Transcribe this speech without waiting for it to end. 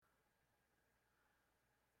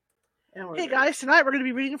Hey guys, tonight we're going to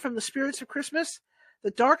be reading from The Spirits of Christmas,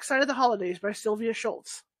 The Dark Side of the Holidays by Sylvia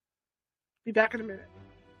Shults. Be back in a minute.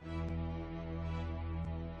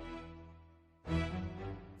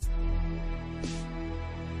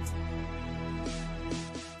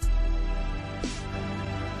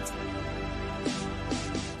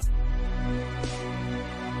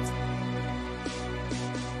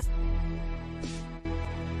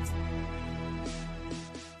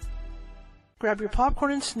 Grab your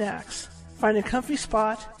popcorn and snacks. Find a comfy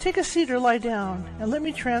spot, take a seat or lie down, and let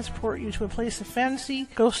me transport you to a place of fantasy,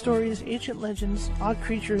 ghost stories, ancient legends, odd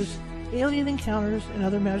creatures, alien encounters, and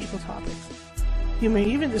other magical topics. You may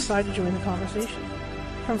even decide to join the conversation.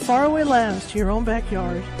 From faraway lands to your own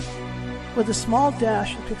backyard, with a small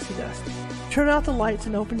dash of pixie dust, turn out the lights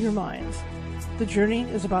and open your minds. The journey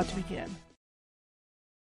is about to begin.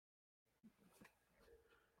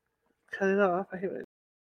 Cut it off. I hear it.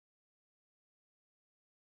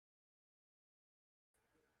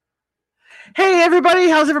 Hey everybody,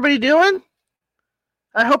 how's everybody doing?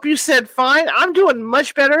 I hope you said fine. I'm doing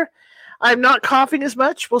much better. I'm not coughing as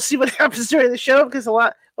much. We'll see what happens during the show because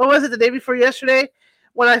what was it, the day before yesterday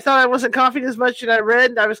when I thought I wasn't coughing as much and I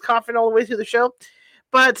read, I was coughing all the way through the show.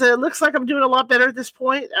 But it looks like I'm doing a lot better at this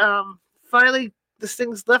point. Finally, this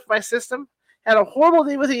thing's left my system. Had a horrible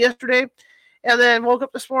day with it yesterday and then woke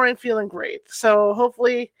up this morning feeling great. So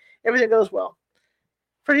hopefully everything goes well.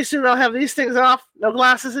 Pretty soon I'll have these things off. No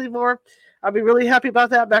glasses anymore. I'll be really happy about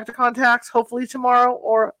that. Back to contacts, hopefully tomorrow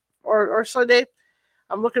or Sunday.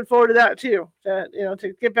 I'm looking forward to that too.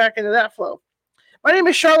 To get back into that flow. My name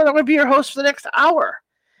is Charlotte. I'm going to be your host for the next hour.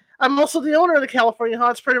 I'm also the owner of the California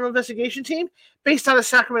Haunts Paranormal Investigation Team, based out of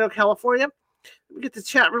Sacramento, California. Let me get the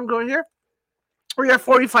chat room going here. We are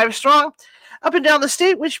 45 strong, up and down the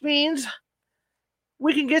state, which means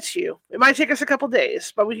we can get to you. It might take us a couple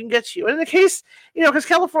days, but we can get to you. And in the case, because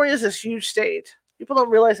California is this huge state. People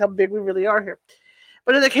don't realize how big we really are here.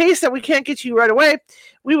 But in the case that we can't get to you right away,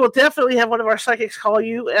 we will definitely have one of our psychics call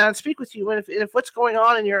you and speak with you. And if what's going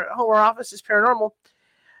on in your home or office is paranormal,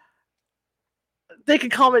 they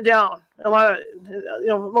can calm it down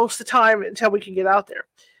most of the time until we can get out there.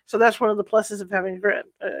 So that's one of the pluses of having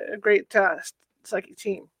a great psychic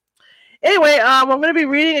team. Anyway, I'm going to be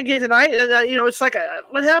reading again tonight. And, it's like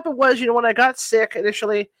what happened was, when I got sick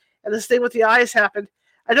initially and this thing with the eyes happened,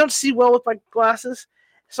 I don't see well with my glasses,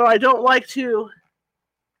 so I don't like to...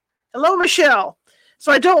 Hello, Michelle.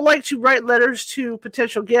 So I don't like to write letters to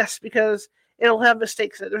potential guests because it'll have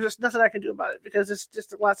mistakes in it. There's just nothing I can do about it because it's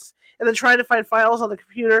just lots... And then trying to find files on the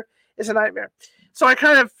computer is a nightmare. So I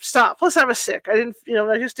kind of stopped. Plus, I was sick. I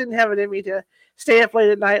just didn't have it in me to stay up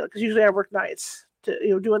late at night because usually I work nights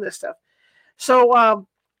doing this stuff. So,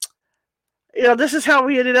 this is how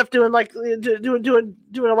we ended up doing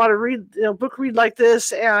doing a lot of book read like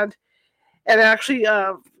this and actually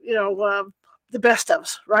the best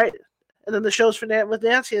ofs, right? And then the shows with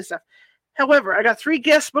Nancy and stuff. However, I got 3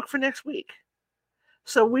 guests booked for next week,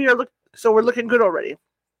 so we're looking good already,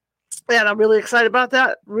 and I'm really excited about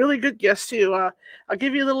that. Really good guests too. I'll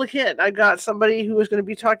give you a little hint. I got somebody who is going to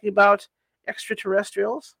be talking about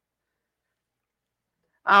extraterrestrials.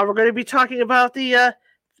 We're going to be talking about the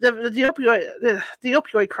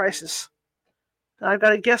opioid crisis. I've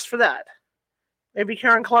got a guest for that. Maybe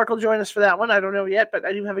Karen Clark will join us for that one. I don't know yet, but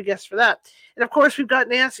I do have a guest for that. And of course, we've got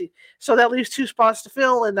Nancy. So that leaves 2 spots to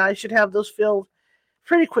fill, and I should have those filled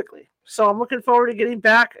pretty quickly. So I'm looking forward to getting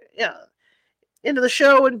back into the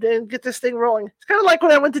show and get this thing rolling. It's kind of like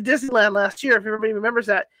when I went to Disneyland last year, if everybody remembers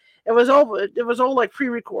that. It was all like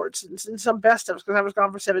pre-records and some best ofs because I was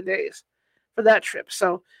gone for 7 days for that trip.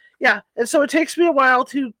 So yeah, and so it takes me a while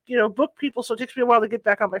to book people. So it takes me a while to get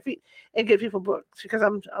back on my feet and get people booked because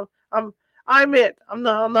I'm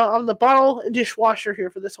the bottle and dishwasher here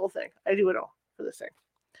for this whole thing. I do it all for this thing.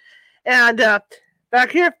 And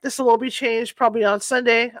back here, this will all be changed probably on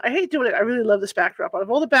Sunday. I hate doing it. I really love this backdrop. Out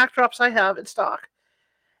of all the backdrops I have in stock,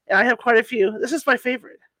 and I have quite a few, this is my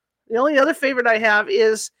favorite. The only other favorite I have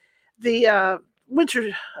is the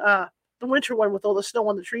winter one with all the snow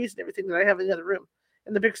on the trees and everything that I have in the other room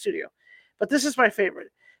in the big studio. But this is my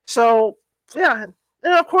favorite. So, yeah.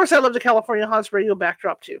 And of course, I love the California Haunts radio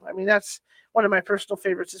backdrop too. I mean, that's one of my personal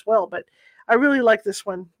favorites as well. But I really like this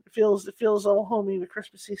one. It feels all homey with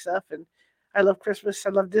Christmassy stuff. And I love Christmas. I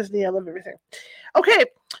love Disney. I love everything. Okay.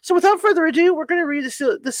 So without further ado, we're going to read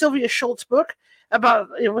the Sylvia Shults book about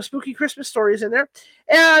spooky Christmas stories in there.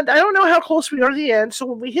 And I don't know how close we are to the end. So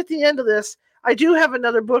when we hit the end of this, I do have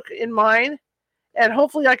another book in mind. And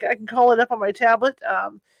hopefully I can call it up on my tablet.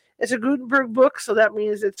 It's a Gutenberg book, so that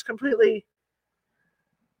means it's completely...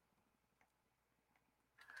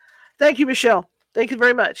 Thank you, Michelle. Thank you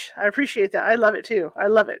very much. I appreciate that. I love it too. I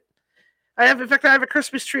love it. In fact, I have a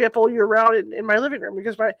Christmas tree up all year round in my living room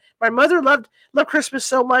because my mother loved Christmas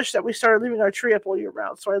so much that we started leaving our tree up all year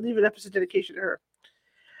round. So I leave it up as a dedication to her.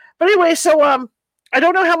 But anyway, so I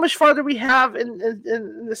don't know how much farther we have in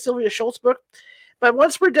the Sylvia Shults book, but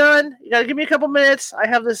once we're done, you got to give me a couple minutes. I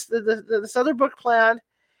have this other book planned,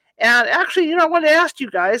 and actually, I want to ask you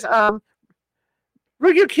guys.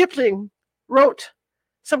 Rudyard Kipling wrote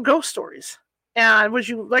some ghost stories, and would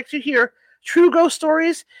you like to hear true ghost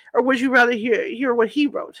stories, or would you rather hear what he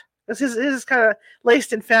wrote? Because his is kind of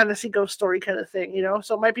laced in fantasy ghost story kind of thing,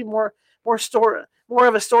 so it might be more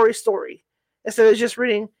of a story instead of just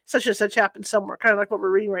reading such and such happened somewhere, kind of like what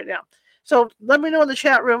we're reading right now. So let me know in the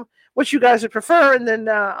chat room what you guys would prefer, and then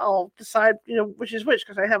I'll decide which is which,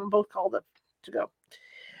 because I have them both called up to go.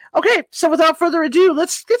 Okay, so without further ado,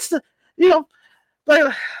 let's get to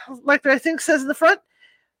like I think says in the front,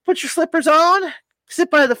 put your slippers on,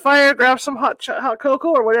 sit by the fire, grab some hot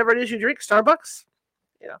cocoa or whatever it is you drink, Starbucks.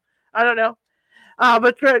 I don't know.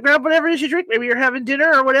 But grab whatever it is you drink. Maybe you're having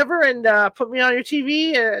dinner or whatever, and put me on your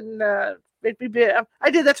TV and make me big. I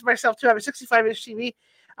did that to myself too. I have a 65-inch TV.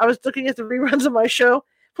 I was looking at the reruns of my show,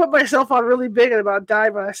 put myself on really big, and about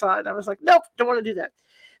died when I saw it. And I was like, nope, don't want to do that.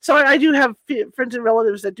 So I do have friends and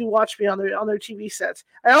relatives that do watch me on their TV sets.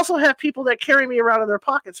 I also have people that carry me around in their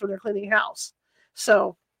pockets when they're cleaning house.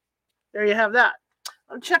 So there you have that.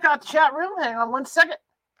 I'll check out the chat room. Hang on one second.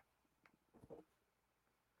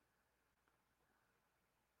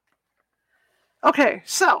 Okay,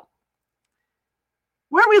 so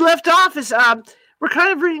where we left off is we're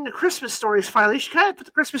kind of reading the Christmas stories finally. She kind of put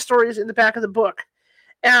the Christmas stories in the back of the book.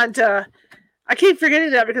 And I keep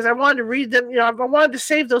forgetting that because I wanted to read them. I wanted to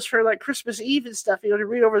save those for like Christmas Eve and stuff, to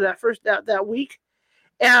read over that week.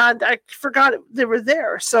 And I forgot they were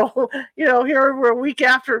there. So, here we're a week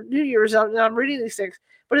after New Year's, and I'm reading these things.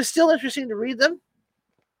 But it's still interesting to read them.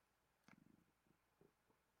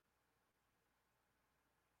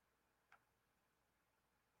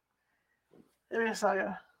 Let me saw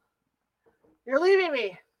you. You're leaving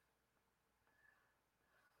me.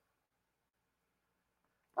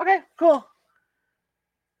 Okay, cool.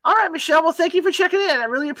 All right, Michelle. Well, thank you for checking in. I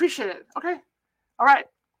really appreciate it. Okay. All right.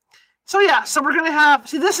 So we're going to have,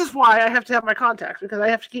 this is why I have to have my contacts, because I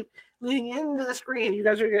have to keep leaning into the screen. You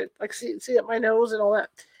guys are going to see up my nose and all that.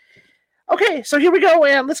 Okay, so here we go,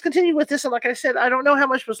 and let's continue with this. And like I said, I don't know how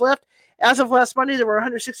much was left. As of last Monday, there were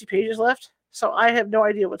 160 pages left, so I have no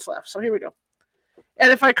idea what's left. So here we go.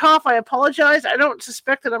 And if I cough, I apologize. I don't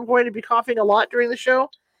suspect that I'm going to be coughing a lot during the show,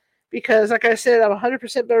 because like I said, I'm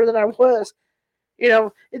 100% better than I was.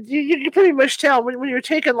 You pretty much tell when you're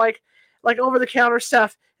taking like over-the-counter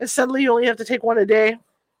stuff, and suddenly you only have to take one a day.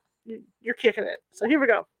 You're kicking it. So here we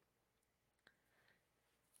go.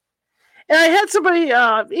 And I had somebody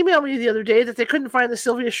email me the other day that they couldn't find the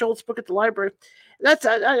Sylvia Shults book at the library. That's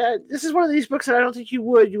this is one of these books that I don't think you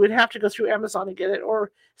would. You would have to go through Amazon to get it,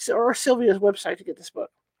 or Sylvia's website to get this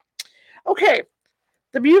book. Okay,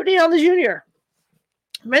 The Mutiny on the Junior.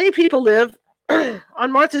 Many people live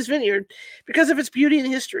on Martha's Vineyard because of its beauty and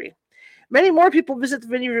history. Many more people visit the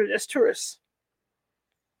vineyard as tourists.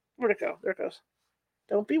 Where'd it go? There it goes.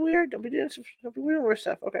 Don't be weird. Don't be doing weird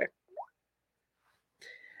stuff. Okay.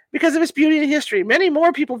 Because of its beauty and history, many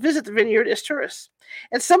more people visit the vineyard as tourists.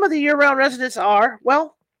 And some of the year-round residents are,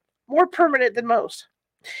 well, more permanent than most.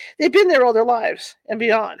 They've been there all their lives and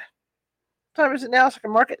beyond. What time is it now? It's like a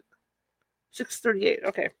market. 6:38.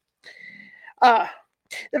 Okay.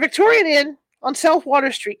 The Victorian Inn on South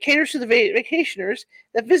Water Street caters to the vacationers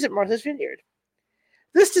that visit Martha's Vineyard.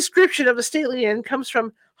 This description of the stately inn comes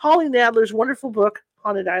from Holly Nadler's wonderful book,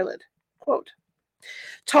 Haunted Island. Quote,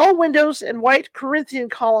 tall windows and white Corinthian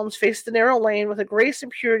columns face the narrow lane with a grace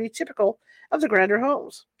and purity typical of the grander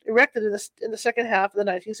homes, erected in the second half of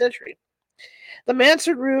the 19th century. The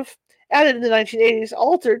mansard roof, added in the 1980s,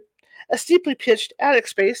 altered a steeply pitched attic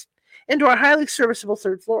space into a highly serviceable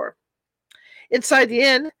third floor. Inside the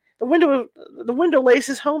inn, the window lace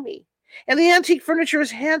is homey, and the antique furniture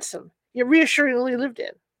is handsome, yet reassuringly lived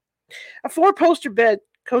in. A 4-poster bed,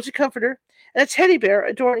 cozy comforter, and a teddy bear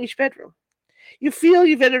adorn each bedroom. You feel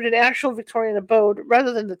you've entered an actual Victorian abode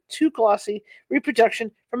rather than the too glossy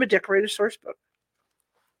reproduction from a decorated sourcebook.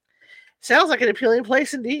 Sounds like an appealing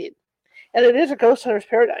place indeed, and it is a ghost hunter's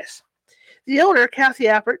paradise. The owner, Kathy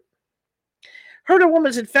Appert, heard a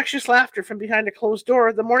woman's infectious laughter from behind a closed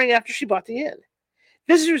door the morning after she bought the inn.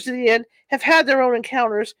 Visitors to the inn have had their own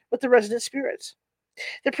encounters with the resident spirits.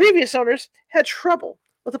 The previous owners had trouble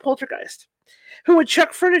with a poltergeist, who would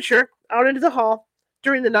chuck furniture out into the hall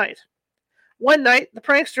during the night. One night, the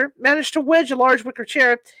prankster managed to wedge a large wicker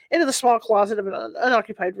chair into the small closet of an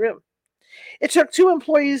unoccupied room. It took 2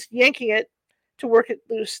 employees yanking it to work it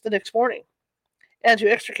loose the next morning and to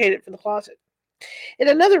extricate it from the closet. In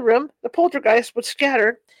another room, the poltergeist would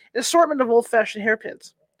scatter an assortment of old-fashioned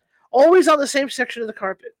hairpins, always on the same section of the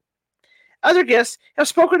carpet. Other guests have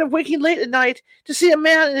spoken of waking late at night to see a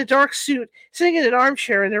man in a dark suit sitting in an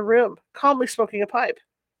armchair in their room, calmly smoking a pipe.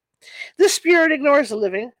 This spirit ignores the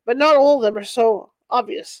living, but not all of them are so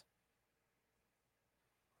oblivious.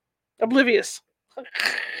 Oh,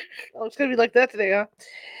 it's going to be like that today, huh?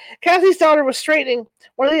 Kathy's daughter was straightening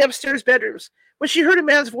one of the upstairs bedrooms when she heard a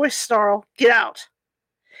man's voice snarl, "Get out."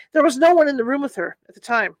 There was no one in the room with her at the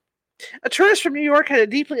time. A tourist from New York had a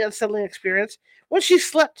deeply unsettling experience when she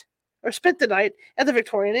spent the night at the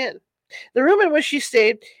Victorian Inn. The room in which she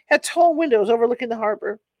stayed had tall windows overlooking the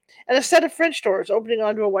harbor and a set of French doors opening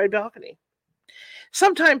onto a wide balcony.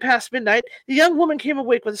 Sometime past midnight, the young woman came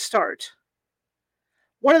awake with a start.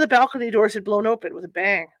 One of the balcony doors had blown open with a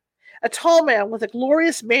bang. A tall man with a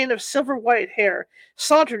glorious mane of silver-white hair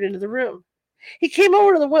sauntered into the room. He came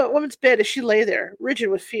over to the woman's bed as she lay there, rigid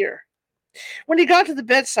with fear. When he got to the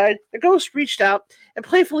bedside, the ghost reached out and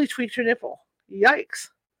playfully tweaked her nipple. Yikes.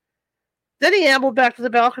 Then he ambled back to the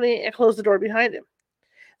balcony and closed the door behind him.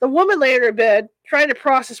 The woman lay in her bed, trying to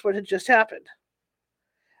process what had just happened.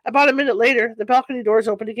 About a minute later, the balcony doors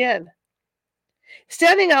opened again.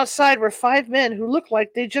 Standing outside were 5 men who looked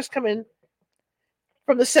like they'd just come in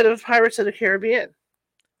from the set of Pirates of the Caribbean.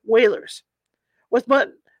 Whalers. With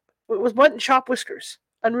mutton chop whiskers,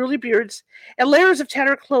 unruly beards, and layers of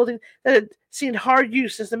tattered clothing that had seen hard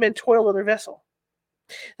use as the men toiled on their vessel.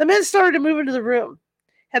 The men started to move into the room.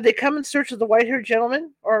 Had they come in search of the white-haired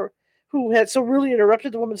gentleman, or who had so rudely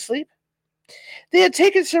interrupted the woman's sleep? They had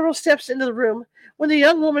taken several steps into the room when the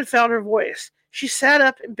young woman found her voice. She sat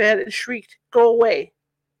up in bed and shrieked, "Go away."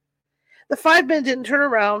 The 5 men didn't turn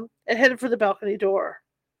around and headed for the balcony door.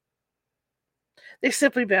 They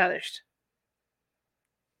simply vanished.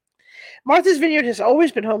 Martha's Vineyard has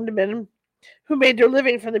always been home to men who made their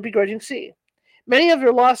living from the begrudging sea. Many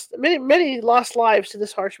lost lives to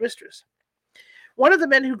this harsh mistress. One of the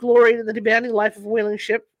men who gloried in the demanding life of a whaling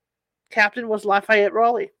ship captain was Lafayette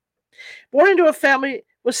Raleigh. Born into a family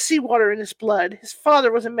with seawater in his blood, his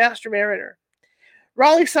father was a master mariner.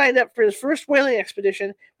 Raleigh signed up for his first whaling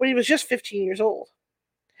expedition when he was just 15 years old.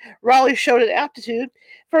 Raleigh showed an aptitude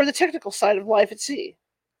for the technical side of life at sea,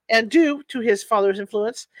 and due to his father's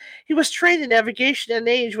influence, he was trained in navigation at an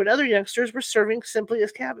age when other youngsters were serving simply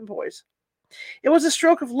as cabin boys. It was a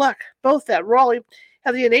stroke of luck, both that Raleigh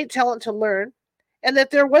had the innate talent to learn, and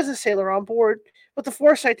that there was a sailor on board with the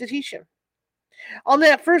foresight to teach him. On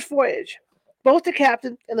that first voyage, both the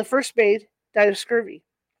captain and the first mate died of scurvy.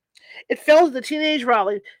 It fell to the teenage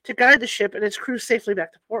Raleigh to guide the ship and its crew safely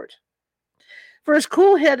back to port. For his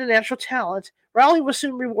cool head and natural talent, Raleigh was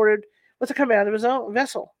soon rewarded with the command of his own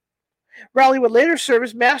vessel. Raleigh would later serve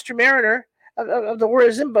as master mariner of the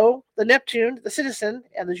Orizimbo, the Neptune, the Citizen,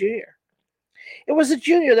 and the Junior. It was the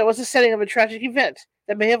Junior that was the setting of a tragic event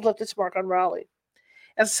that may have left its mark on Raleigh,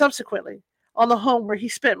 and subsequently on the home where he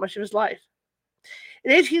spent much of his life.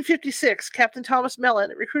 In 1856, Captain Thomas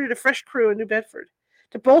Mellon recruited a fresh crew in New Bedford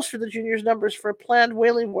to bolster the Junior's numbers for a planned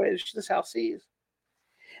whaling voyage to the South Seas.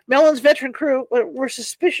 Mellon's veteran crew were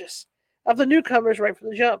suspicious of the newcomers right from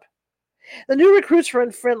the jump. The new recruits were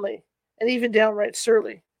unfriendly and even downright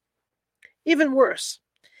surly. Even worse,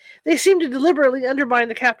 they seemed to deliberately undermine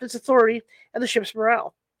the captain's authority and the ship's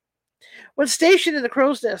morale. When stationed in the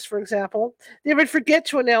crow's nest, for example, they would forget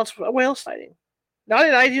to announce a whale sighting. Not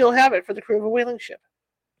an ideal habit for the crew of a whaling ship.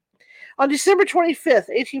 On December 25th,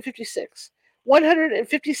 1856,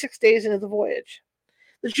 156 days into the voyage,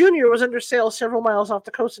 the Junior was under sail several miles off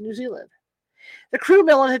the coast of New Zealand. The crew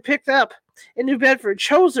Mellon had picked up in New Bedford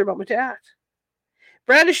chose their moment to act.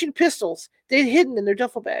 Brandishing pistols they'd hidden in their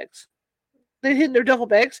duffel bags.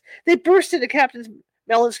 They burst into Captain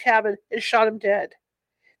Mellon's cabin and shot him dead.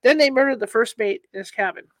 Then they murdered the first mate in his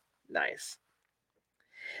cabin. Nice.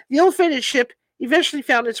 The ill-fated ship eventually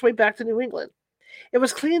found its way back to New England. It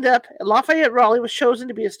was cleaned up, and Lafayette Raleigh was chosen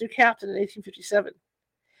to be its new captain in 1857.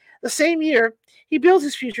 The same year, he built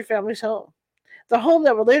his future family's home, the home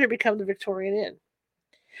that would later become the Victorian Inn.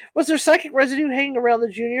 Was there psychic residue hanging around the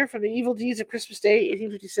Junior from the evil deeds of Christmas Day,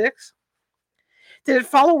 1856? Did it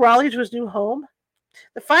follow Raleigh to his new home?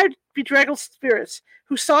 The 5 bedraggled spirits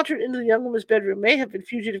who sauntered into the young woman's bedroom may have been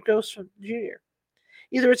fugitive ghosts from the Junior.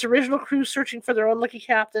 Either its original crew searching for their unlucky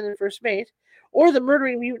captain and first mate, or the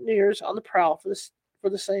murdering mutineers on the prowl for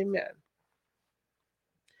the same men.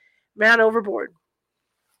 Man overboard.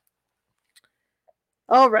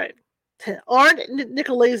 All right. Arndt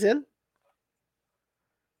Nicolaisen,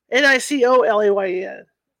 Nicolaisen,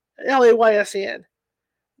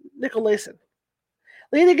 Nicolaisen,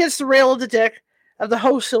 leaned against the rail of the deck of the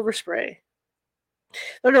Ho Silver Spray.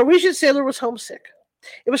 The Norwegian sailor was homesick.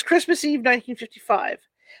 It was Christmas Eve, 1955,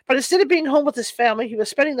 but instead of being home with his family, he was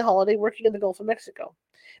spending the holiday working in the Gulf of Mexico,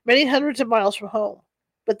 many hundreds of miles from home.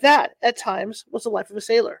 But that, at times, was the life of a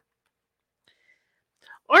sailor.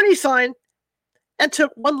 Arnie sighed and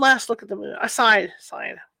took one last look at the moon. Arnie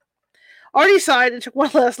sighed and took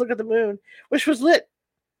one last look at the moon, which lit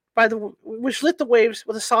the waves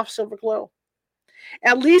with a soft silver glow.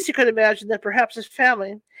 At least he could imagine that perhaps his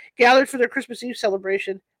family, gathered for their Christmas Eve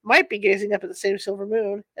celebration, might be gazing up at the same silver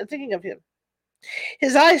moon and thinking of him.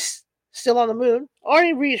 His eyes still on the moon,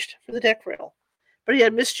 Arnie reached for the deck rail, but he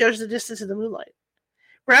had misjudged the distance in the moonlight.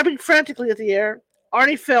 Grabbing frantically at the air,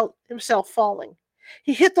 Arnie felt himself falling.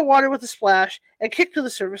 He hit the water with a splash and kicked to the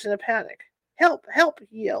surface in a panic. "Help! Help!"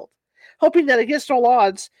 he yelled, hoping that against all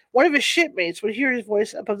odds, one of his shipmates would hear his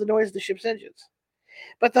voice above the noise of the ship's engines.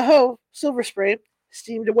 But the Ho Silver Spray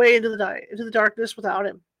steamed away into the darkness without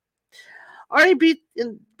him. Arnie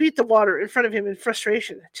beat the water in front of him in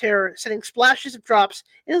frustration, terror, sending splashes of drops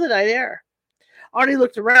into the night air. Arnie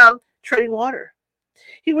looked around, treading water.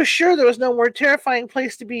 He was sure there was no more terrifying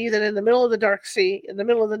place to be than in the middle of the dark sea, in the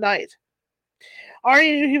middle of the night.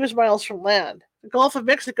 Arnie knew he was miles from land. The Gulf of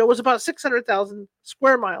Mexico was about 600,000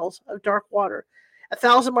 square miles of dark water,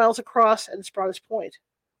 1,000 miles across at its broadest point.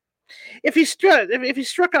 If he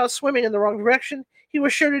struck out swimming in the wrong direction, he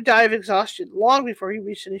was sure to die of exhaustion long before he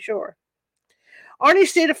reached any shore. Arnie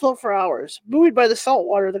stayed afloat for hours, buoyed by the salt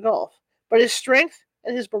water of the Gulf, but his strength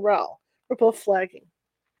and his morale were both flagging.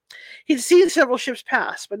 He'd seen several ships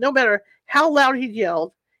pass, but no matter how loud he'd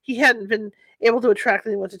yelled, he hadn't been able to attract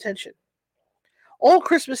anyone's attention. All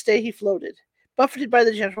Christmas Day he floated, buffeted by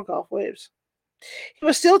the gentle Gulf waves. He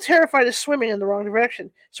was still terrified of swimming in the wrong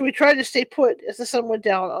direction, so he tried to stay put as the sun went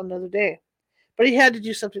down on another day. But he had to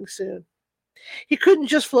do something soon. He couldn't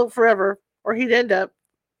just float forever, or he'd end up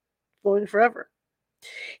floating forever.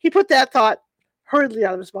 He put that thought hurriedly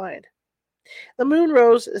out of his mind. The moon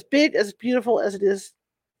rose as big, as beautiful as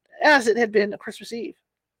it had been on Christmas Eve.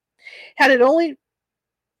 Had it really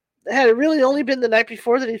only been the night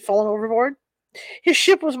before that he'd fallen overboard? His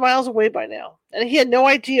ship was miles away by now, and he had no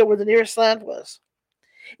idea where the nearest land was.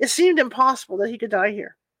 It seemed impossible that he could die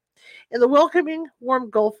here, in the welcoming, warm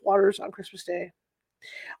Gulf waters on Christmas Day.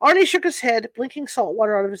 Arnie shook his head, blinking salt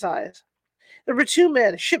water out of his eyes. There were two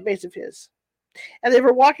men, shipmates of his, and they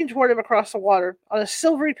were walking toward him across the water on a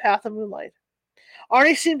silvery path of moonlight.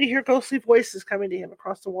 Arnie seemed to hear ghostly voices coming to him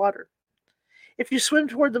across the water. "If you swim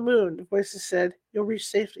toward the moon," the voices said, "you'll reach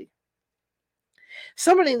safety."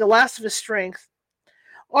 Summoning the last of his strength,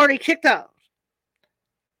 Arnie kicked out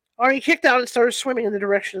and started swimming in the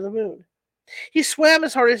direction of the moon. He swam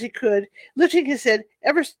as hard as he could, lifting his head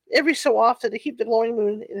every so often to keep the glowing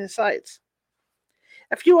moon in his sights.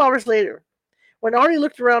 A few hours later, when Arnie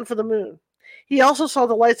looked around for the moon, he also saw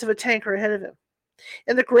the lights of a tanker ahead of him.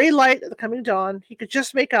 In the gray light of the coming dawn, he could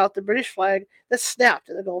just make out the British flag that snapped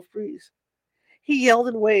in the Gulf breeze. He yelled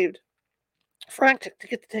and waved, frantic to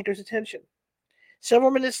get the tanker's attention.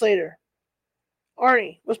 Several minutes later,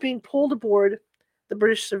 Arnie was being pulled aboard the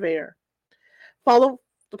British surveyor. Follow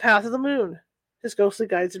the path of the moon. His ghostly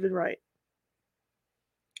guides had been right.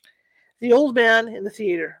 The Old Man in the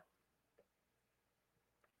Theater.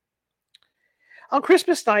 On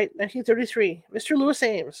Christmas night, 1933, Mr. Louis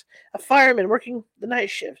Ames, a fireman working the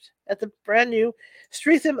night shift at the brand-new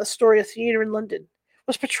Streatham Astoria Theatre in London,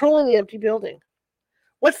 was patrolling the empty building.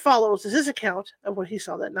 What follows is his account of what he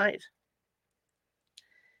saw that night.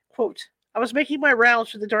 Quote, "I was making my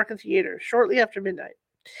rounds through the darkened theater shortly after midnight,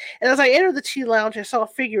 and as I entered the tea lounge, I saw a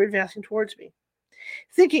figure advancing towards me.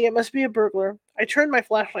 Thinking it must be a burglar, I turned my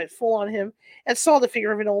flashlight full on him and saw the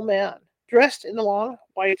figure of an old man, dressed in a long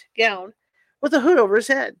white gown with a hood over his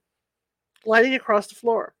head, gliding across the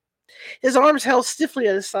floor, his arms held stiffly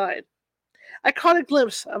at his side. I caught a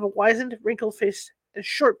glimpse of a wizened, wrinkled face and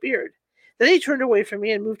short beard. Then he turned away from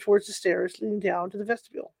me and moved towards the stairs leading down to the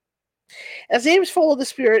vestibule. As Ames followed, the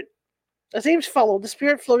spirit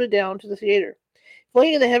floated down to the theater,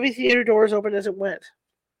 flinging the heavy theater doors open as it went.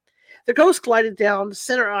 The ghost glided down the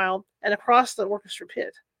center aisle and across the orchestra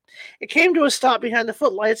pit. It came to a stop behind the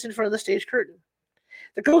footlights in front of the stage curtain.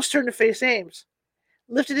 The ghost turned to face Ames,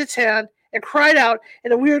 lifted its hand, and cried out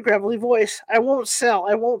in a weird, gravelly voice, 'I won't sell,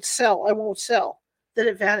 I won't sell, I won't sell.' Then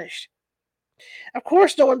it vanished. Of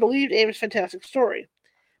course, no one believed Ames' fantastic story,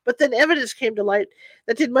 but then evidence came to light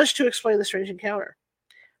that did much to explain the strange encounter.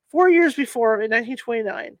 4 years before, in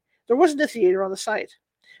 1929, there wasn't a theater on the site.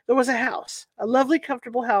 There was a house, a lovely,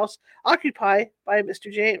 comfortable house, occupied by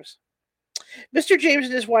Mr. James. Mr. James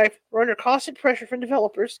and his wife were under constant pressure from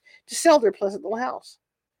developers to sell their pleasant little house.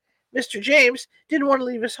 Mr. James didn't want to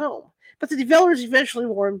leave his home, but the developers eventually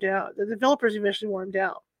wore him down.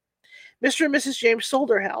 Mr. and Mrs. James sold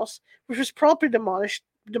their house, which was promptly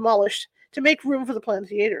demolished to make room for the planned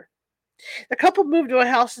theater. The couple moved to a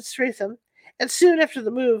house in Streatham, and soon after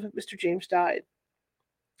the move, Mr. James died.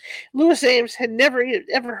 Louis Ames had never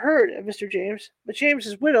ever heard of Mr. James, but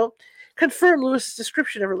James's widow confirmed Louis's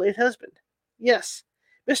description of her late husband. Yes,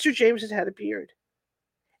 Mr. James had had a beard.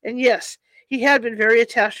 And yes, he had been very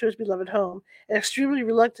attached to his beloved home and extremely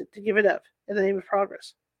reluctant to give it up in the name of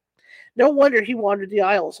progress. No wonder he wandered the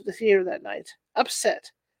aisles of the theater that night,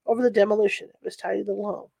 upset over the demolition of his tidy little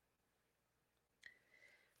home.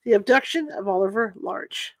 The abduction of Oliver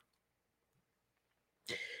Larch.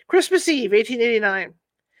 Christmas Eve, 1889,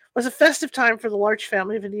 was a festive time for the Larch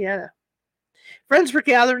family of Indiana. Friends were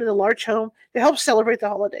gathered in the Larch home to help celebrate the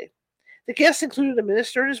holiday. The guests included a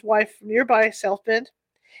minister and his wife from nearby South Bend,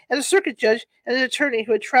 and a circuit judge and an attorney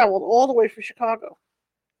who had traveled all the way from Chicago.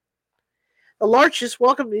 The Larches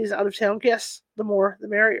welcomed these out-of-town guests, the more the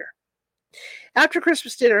merrier. After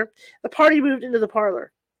Christmas dinner, the party moved into the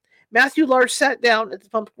parlor. Matthew Larch sat down at the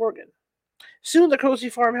pump organ. Soon the cozy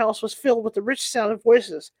farmhouse was filled with the rich sound of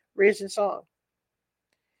voices raised in song.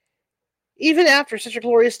 Even after such a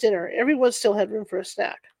glorious dinner, everyone still had room for a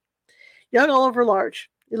snack. Young Oliver Larch,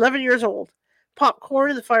 11 years old, popped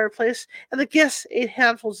corn in the fireplace, and the guests ate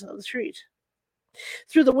handfuls of the treat.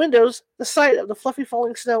 Through the windows, the sight of the fluffy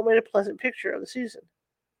falling snow made a pleasant picture of the season.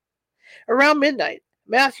 Around midnight,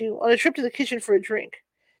 Matthew, on a trip to the kitchen for a drink,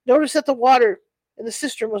 noticed that the water in the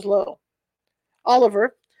cistern was low.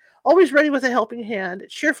 Oliver, always ready with a helping hand,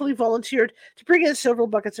 cheerfully volunteered to bring in several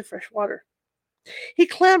buckets of fresh water. He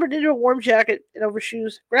clambered into a warm jacket and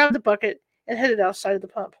overshoes, grabbed the bucket, and headed outside of the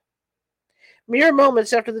pump. Mere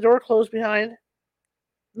moments after the door closed behind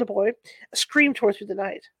the boy, a scream tore through the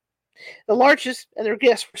night. The Larches and their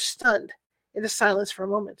guests were stunned into silence for a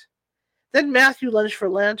moment. Then Matthew lunged for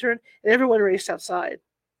a lantern, and everyone raced outside.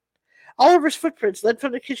 Oliver's footprints led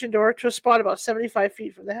from the kitchen door to a spot about 75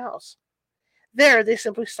 feet from the house. There they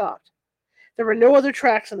simply stopped. There were no other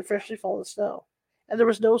tracks in the freshly fallen snow, and there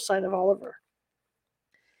was no sign of Oliver.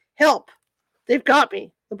 "Help! They've got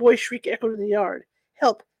me!" the boy's shriek echoed in the yard.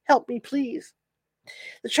 "Help! Help me, please!"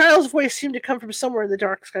 The child's voice seemed to come from somewhere in the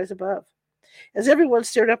dark skies above. As everyone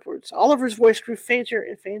stared upwards, Oliver's voice grew fainter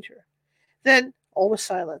and fainter. Then all was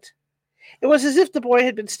silent. It was as if the boy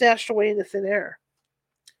had been snatched away into thin air.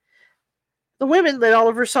 The women led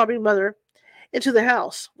Oliver's sobbing mother into the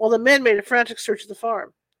house, while the men made a frantic search of the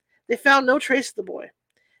farm. They found no trace of the boy,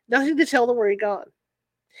 nothing to tell them where he'd gone.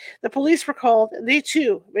 The police were called, and they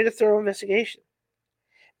too made a thorough investigation.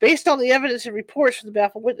 Based on the evidence and reports from the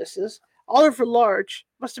baffled witnesses, Oliver Larch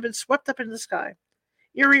must have been swept up into the sky.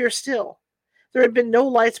 Eerier still, there had been no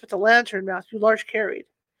lights but the lantern Matthew Larch carried.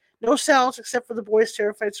 No sounds except for the boy's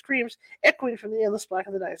terrified screams echoing from the endless black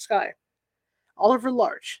of the night sky. Oliver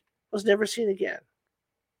Larch was never seen again.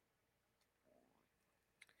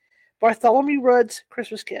 Bartholomew Rudd's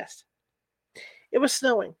Christmas Guest. It was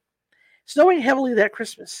snowing heavily that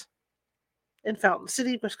Christmas in Fountain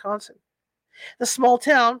City, Wisconsin. The small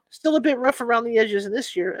town, still a bit rough around the edges in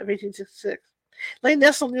this year of 1866, lay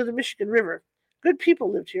nestled near the Michigan River. Good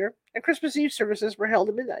people lived here, and Christmas Eve services were held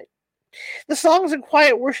at midnight. The songs and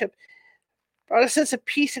quiet worship brought a sense of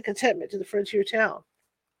peace and contentment to the frontier town.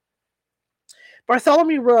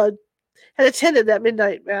 Bartholomew Rudd had attended that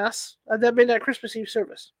midnight Christmas Eve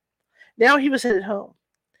service. Now he was headed home.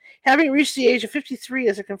 Having reached the age of 53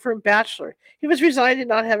 as a confirmed bachelor, he was resigned in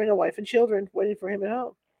not having a wife and children waiting for him at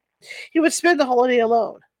home. He would spend the holiday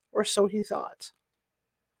alone, or so he thought.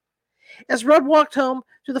 As Rudd walked home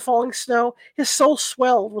through the falling snow, his soul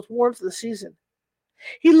swelled with warmth of the season.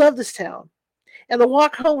 He loved this town, and the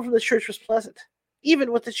walk home from the church was pleasant,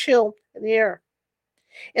 even with the chill in the air.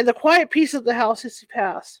 In the quiet peace of the house as he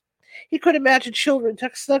passed, he could imagine children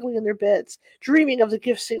tucked snugly in their beds, dreaming of the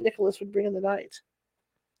gifts St. Nicholas would bring in the night.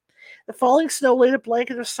 The falling snow laid a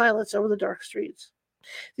blanket of silence over the dark streets.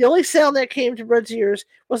 The only sound that came to Rudd's ears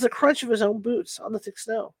was the crunch of his own boots on the thick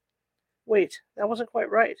snow. Wait, that wasn't quite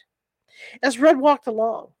right. As Rudd walked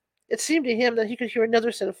along, it seemed to him that he could hear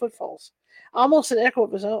another set of footfalls, almost an echo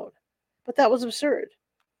of his own. But that was absurd.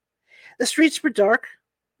 The streets were dark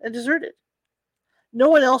and deserted. No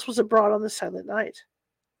one else was abroad on this silent night.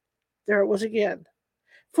 There it was again.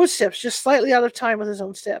 Footsteps just slightly out of time with his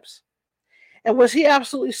own steps. And was he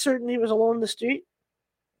absolutely certain he was alone in the street?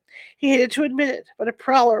 He hated to admit it, but a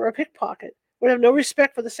prowler or a pickpocket would have no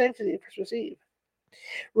respect for the sanctity of Christmas Eve.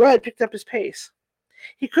 Rudd picked up his pace.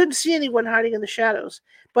 He couldn't see anyone hiding in the shadows,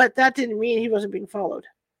 but that didn't mean he wasn't being followed.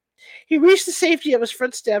 He reached the safety of his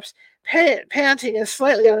front steps, panting and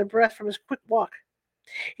slightly out of breath from his quick walk.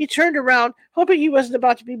 He turned around, hoping he wasn't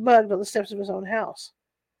about to be mugged on the steps of his own house.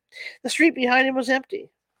 The street behind him was empty.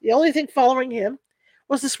 The only thing following him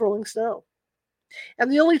was the swirling snow,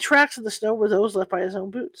 and the only tracks in the snow were those left by his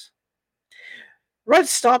own boots. Rudd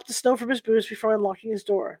stomped the snow from his boots before unlocking his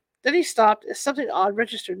door. Then he stopped as something odd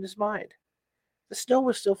registered in his mind. The snow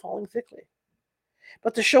was still falling thickly,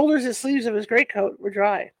 but the shoulders and sleeves of his greatcoat were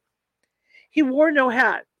dry. He wore no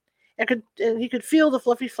hat, and he could feel the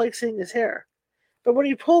fluffy flakes hitting his hair. But when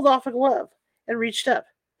he pulled off a glove and reached up,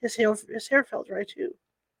 his hair felt dry too.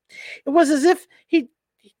 It was as if he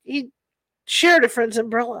shared a friend's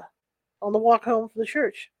umbrella on the walk home from the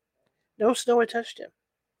church. No snow had touched him.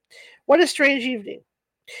 What a strange evening.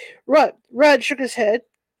 Rudd shook his head.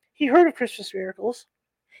 He heard of Christmas miracles.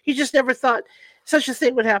 He just never thought such a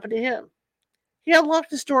thing would happen to him. He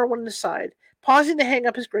unlocked his door and went inside, pausing to hang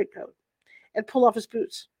up his greatcoat and pull off his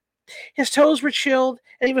boots. His toes were chilled,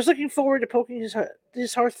 and he was looking forward to poking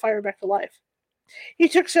his hearth fire back to life. He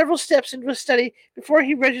took several steps into his study before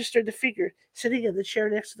he registered the figure sitting in the chair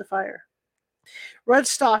next to the fire. Rudd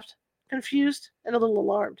stopped, confused and a little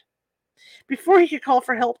alarmed. Before he could call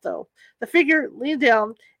for help, though, the figure leaned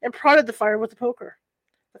down and prodded the fire with the poker.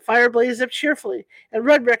 The fire blazed up cheerfully, and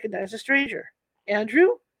Rudd recognized a stranger.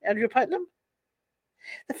 Andrew Putnam?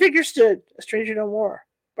 The figure stood, a stranger no more.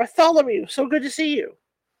 Bartholomew, so good to see you.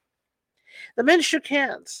 The men shook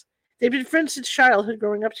hands. They'd been friends since childhood,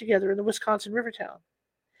 growing up together in the Wisconsin river town.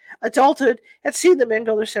 Adulthood had seen the men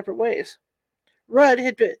go their separate ways. Rudd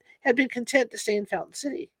had been content to stay in Fountain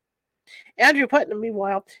City. Andrew Putnam,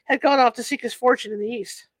 meanwhile, had gone off to seek his fortune in the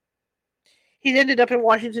East. He'd ended up in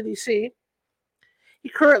Washington, D.C. He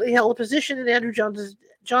currently held a position in Andrew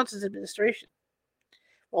Johnson's administration.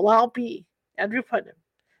 Well, I'll be Andrew Putnam,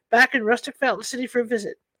 back in rustic Fountain City for a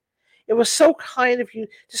visit. It was so kind of you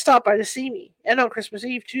to stop by to see me, and on Christmas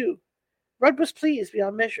Eve, too. Rudd was pleased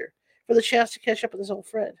beyond measure for the chance to catch up with his old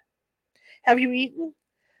friend. Have you eaten?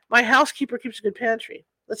 My housekeeper keeps a good pantry.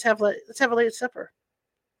 Let's have a late supper.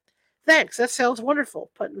 Thanks, that sounds wonderful,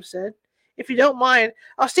 Putnam said. If you don't mind,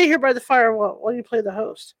 I'll stay here by the fire while you play the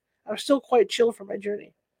host. I'm still quite chilled from my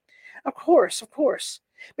journey. Of course.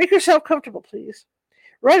 Make yourself comfortable, please.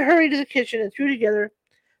 Rudd hurried to the kitchen and threw together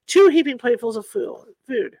 2 heaping platefuls of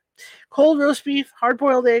food. Cold roast beef,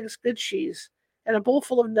 hard-boiled eggs, good cheese, and a bowl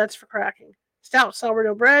full of nuts for cracking, stout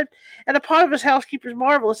sourdough bread, and a pot of his housekeeper's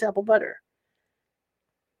marvelous apple butter.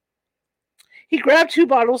 He grabbed 2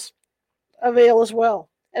 bottles of ale as well,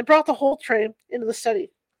 and brought the whole tray into the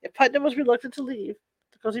study. If Putnam was reluctant to leave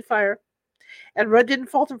the cozy fire, and Rudd didn't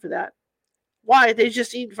fault him for that, why, they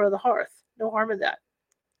just eat in front of the hearth. No harm in that.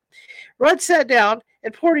 Rudd sat down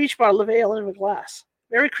and poured each bottle of ale into a glass.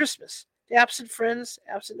 Merry Christmas. The absent friends,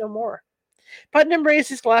 absent no more. Putnam raised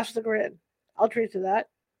his glass with a grin. I'll drink to that.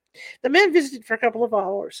 The men visited for a couple of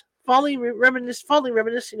hours, fondly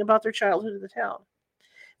reminiscing about their childhood in the town.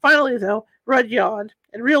 Finally, though, Rudd yawned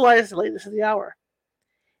and realized the lateness of the hour.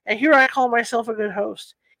 And here I call myself a good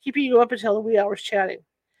host, keeping you up until the wee hours chatting.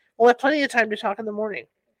 We'll have plenty of time to talk in the morning.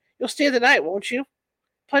 You'll stay the night, won't you?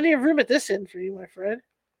 Plenty of room at this inn for you, my friend.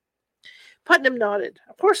 Putnam nodded.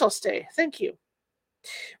 Of course I'll stay. Thank you.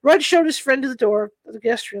 Rudd showed his friend to the door of the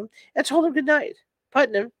guest room and told him good night.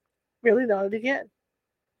 Putnam merely nodded again.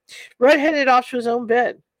 Rudd headed off to his own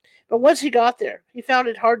bed, but once he got there, he found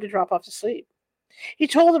it hard to drop off to sleep. He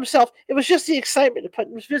told himself it was just the excitement of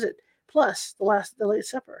Putnam's visit, plus the late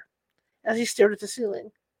supper, as he stared at the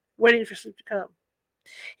ceiling, waiting for sleep to come.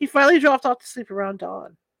 He finally dropped off to sleep around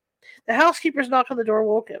dawn. The housekeeper's knock on the door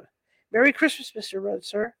woke him. Merry Christmas, Mr. Rudd,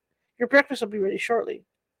 sir. Your breakfast will be ready shortly.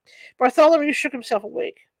 Bartholomew shook himself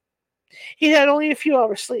awake. He had only a few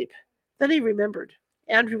hours' sleep. Then he remembered.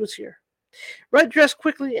 Andrew was here. Rudd dressed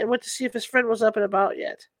quickly and went to see if his friend was up and about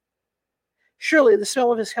yet. Surely the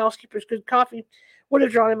smell of his housekeeper's good coffee would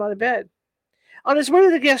have drawn him out of bed. On his way to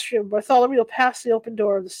the guest room, Bartholomew passed the open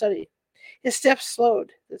door of the study. His steps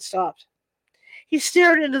slowed, then stopped. He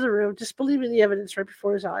stared into the room, disbelieving the evidence right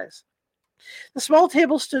before his eyes. The small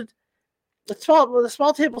table still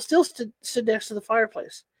stood next to the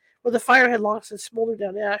fireplace, where the fire had long since smoldered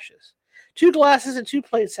down to ashes. 2 glasses and 2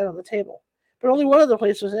 plates sat on the table, but only one of the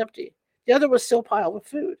plates was empty. The other was still piled with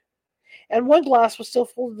food, and 1 glass was still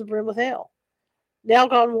full to the brim with ale, now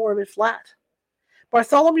gone warm and flat.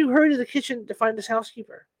 Bartholomew hurried to the kitchen to find his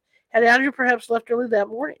housekeeper. Had Andrew perhaps left early that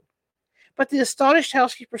morning? But the astonished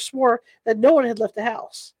housekeeper swore that no one had left the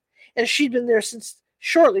house, and she'd been there since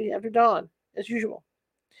shortly after dawn, as usual.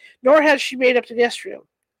 nor had she made up the guest room,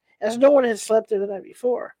 as no one had slept there the night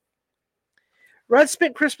before. Rudd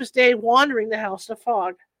spent Christmas Day wandering the house in a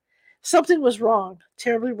fog. Something was wrong,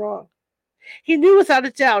 terribly wrong. He knew without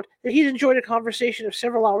a doubt that he'd enjoyed a conversation of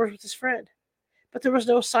several hours with his friend, but there was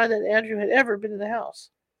no sign that Andrew had ever been in the house.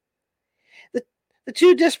 The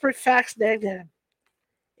two disparate facts nagged at him.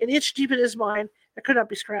 An itch deep in his mind that could not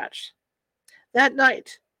be scratched. That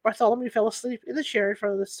night, Bartholomew fell asleep in the chair in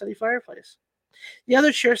front of the study fireplace. The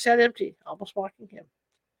other chair sat empty, almost mocking him.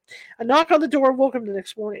 A knock on the door woke him the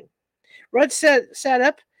next morning. Rudd sat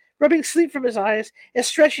up, rubbing sleep from his eyes and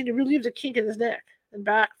stretching to relieve the kink in his neck and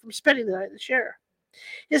back from spending the night in the chair.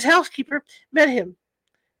 His housekeeper met him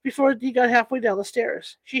before he got halfway down the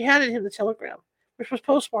stairs. She handed him the telegram, which was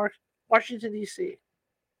postmarked Washington, D.C.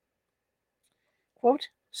 Quote,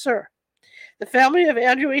 Sir, the family of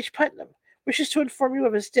Andrew H. Putnam wishes to inform you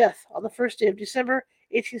of his death on the 1st day of December,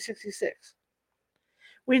 1866.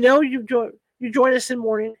 We know you join us in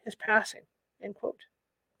mourning his passing. End quote.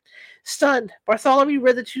 Stunned, Bartholomew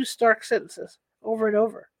read the two stark sentences over and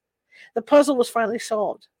over. The puzzle was finally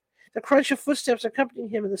solved. The crunch of footsteps accompanying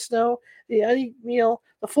him in the snow, the uneaten meal,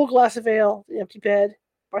 the full glass of ale, the empty bed.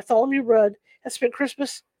 Bartholomew Rudd had spent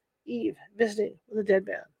Christmas Eve visiting with a dead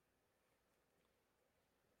man.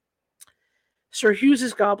 Sir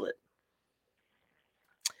Hughes's Goblet.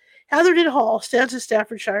 Hatherton Hall stands in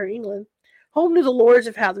Staffordshire, England, home to the Lords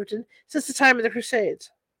of Hatherton since the time of the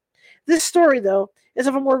Crusades. This story, though, is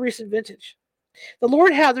of a more recent vintage. The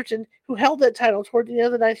Lord Hatherton, who held that title toward the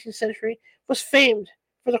end of the 19th century, was famed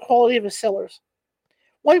for the quality of his cellars.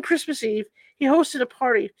 One Christmas Eve, he hosted a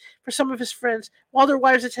party for some of his friends while their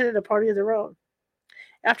wives attended a party of their own.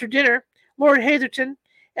 After dinner, Lord Hatherton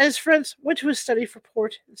and his friends went to his study for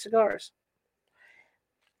port and cigars.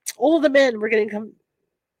 All of the men were getting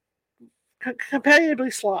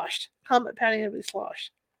companionably sloshed.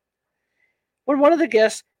 When one of the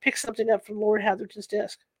guests picked something up from Lord Hatherton's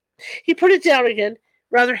desk, he put it down again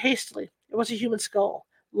rather hastily. It was a human skull,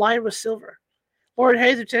 lined with silver. Lord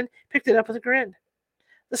Hatherton picked it up with a grin.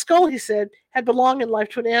 The skull, he said, had belonged in life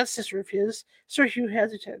to an ancestor of his, Sir Hugh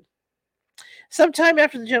Hatherton. Some time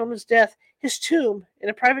after the gentleman's death, his tomb in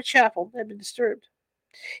a private chapel had been disturbed.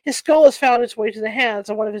 His skull has found its way to the hands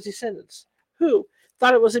of one of his descendants, who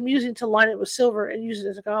thought it was amusing to line it with silver and use it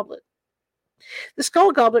as a goblet. The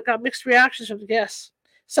skull goblet got mixed reactions from the guests.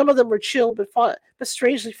 Some of them were chilled but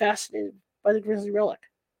strangely fascinated by the grisly relic.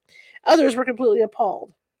 Others were completely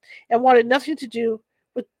appalled and wanted nothing to do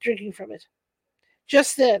with drinking from it.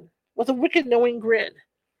 Just then, with a wicked knowing grin,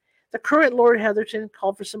 the current Lord Hatherton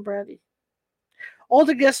called for some brandy. All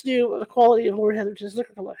the guests knew of the quality of Lord Hatherton's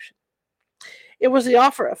liquor collection. It was the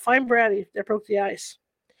offer of fine brandy that broke the ice.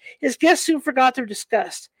 His guests soon forgot their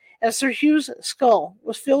disgust, as Sir Hugh's skull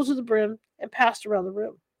was filled to the brim and passed around the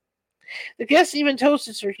room. The guests even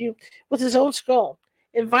toasted Sir Hugh with his own skull,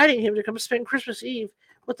 inviting him to come spend Christmas Eve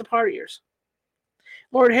with the partiers.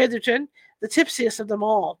 Lord Hatherton, the tipsiest of them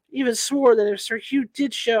all, even swore that if Sir Hugh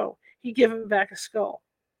did show, he'd give him back his skull.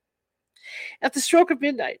 At the stroke of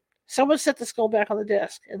midnight, someone set the skull back on the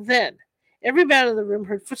desk, and then every man in the room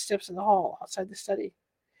heard footsteps in the hall outside the study.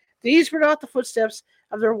 These were not the footsteps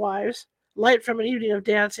of their wives, light from an evening of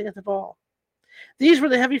dancing at the ball. These were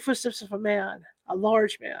the heavy footsteps of a man, a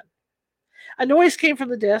large man. A noise came from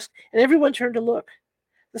the desk, and everyone turned to look.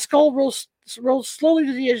 The skull rolled slowly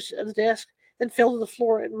to the edge of the desk, then fell to the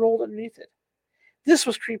floor and rolled underneath it. This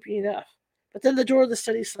was creepy enough, but then the door of the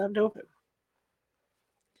study slammed open.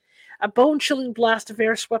 A bone-chilling blast of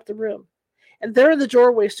air swept the room, and there in the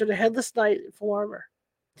doorway stood a headless knight in full armor.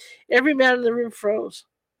 Every man in the room froze.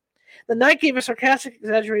 The knight gave a sarcastic,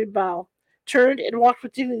 exaggerated bow, turned, and walked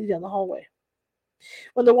with dignity down the hallway.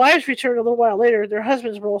 When the wives returned a little while later, their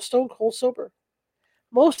husbands were all stone-cold sober.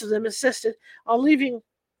 Most of them insisted on leaving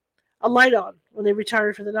a light on when they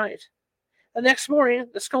retired for the night. The next morning,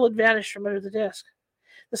 the skull had vanished from under the desk.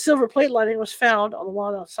 The silver plate lining was found on the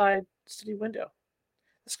lawn outside the study window.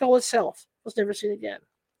 The skull itself was never seen again.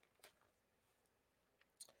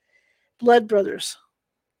 Blood Brothers.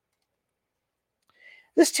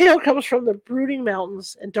 This tale comes from the brooding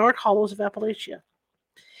mountains and dark hollows of Appalachia.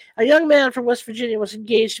 A young man from West Virginia was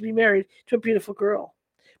engaged to be married to a beautiful girl,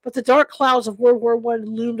 but the dark clouds of World War I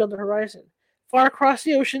loomed on the horizon, far across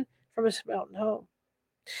the ocean from his mountain home.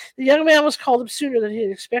 The young man was called up sooner than he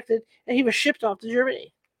had expected, and he was shipped off to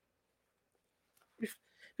Germany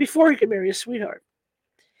before he could marry his sweetheart.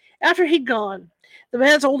 After he'd gone, the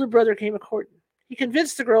man's older brother came a-courting. He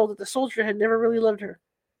convinced the girl that the soldier had never really loved her.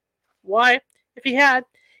 Why, if he had,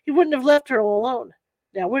 he wouldn't have left her all alone,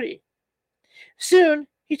 now would he? Soon,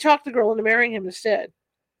 he talked the girl into marrying him instead.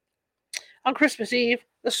 On Christmas Eve,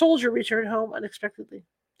 The soldier returned home unexpectedly.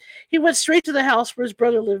 He went straight to the house where his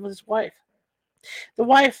brother lived with his wife, the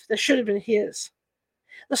wife that should have been his.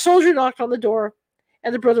 The soldier knocked on the door,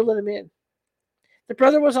 and the brother let him in. The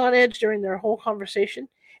brother was on edge during their whole conversation,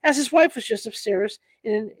 as his wife was just upstairs.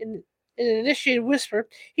 In an initiated whisper,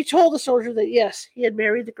 he told the soldier that yes, he had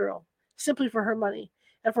married the girl, simply for her money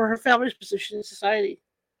and for her family's position in society.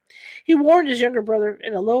 He warned his younger brother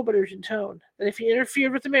in a low but urgent tone that if he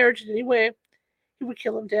interfered with the marriage in any way, he would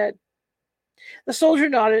kill him dead. The soldier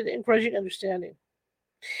nodded in grudging understanding.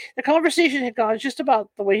 The conversation had gone just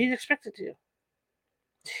about the way he'd expected to.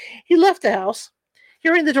 He left the house,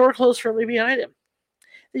 hearing the door close firmly behind him.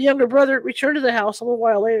 The younger brother returned to the house a little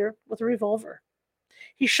while later with a revolver.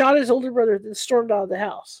 He shot his older brother, then stormed out of the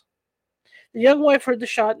house. The young wife heard the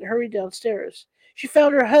shot and hurried downstairs. She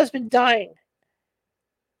found her husband dying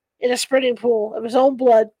in a spreading pool of his own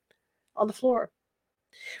blood on the floor.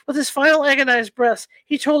 With his final agonized breaths,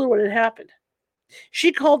 he told her what had happened.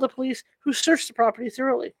 She called the police, who searched the property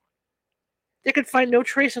thoroughly. They could find no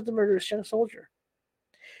trace of the murderous young soldier.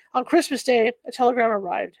 On Christmas Day, a telegram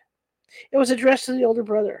arrived. It was addressed to the older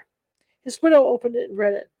brother. His widow opened it and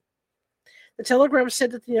read it. The telegram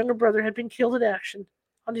said that the younger brother had been killed in action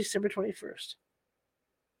on December 21st.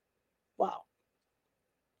 Wow.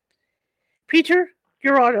 Peter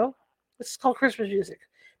Curado, this is called Christmas music.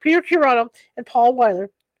 Peter Curado and Paul Willer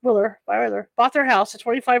bought their house at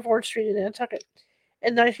 25 Ward Street in Nantucket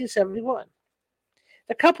in 1971.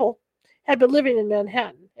 The couple had been living in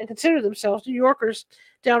Manhattan and considered themselves New Yorkers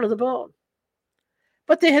down to the bone.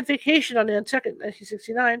 But they had vacationed on Nantucket in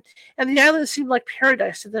 1969, and the island seemed like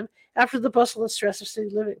paradise to them after the bustle and stress of city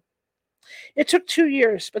living. It took 2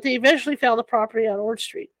 years, but they eventually found the property on Orange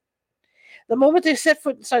Street. The moment they set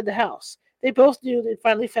foot inside the house, they both knew they'd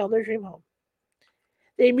finally found their dream home.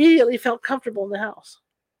 They immediately felt comfortable in the house.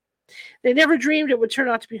 They never dreamed it would turn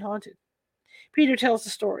out to be haunted. Peter tells the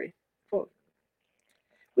story. Quote,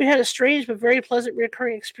 "We had a strange but very pleasant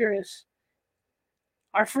recurring experience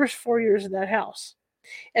our first 4 years in that house.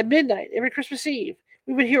 At midnight, every Christmas Eve,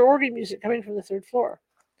 we would hear organ music coming from the third floor.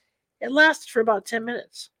 It lasted for about 10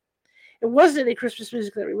 minutes. It wasn't any Christmas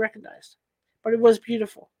music that we recognized, but it was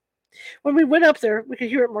beautiful. When we went up there, we could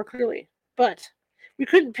hear it more clearly, but we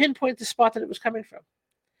couldn't pinpoint the spot that it was coming from.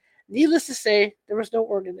 Needless to say, there was no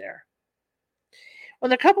organ there. When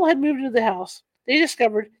the couple had moved into the house, they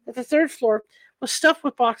discovered that the third floor was stuffed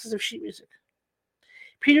with boxes of sheet music.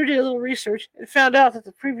 Peter did a little research and found out that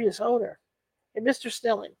the previous owner, a Mr.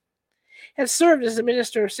 Snelling, had served as the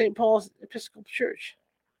minister of St. Paul's Episcopal Church.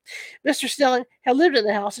 Mr. Snelling had lived in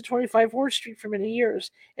the house at 25 Ward Street for many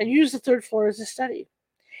years and used the third floor as his study.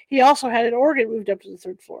 He also had an organ moved up to the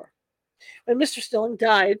third floor. When Mr. Snelling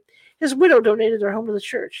died, his widow donated their home to the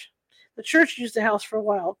church. The church used the house for a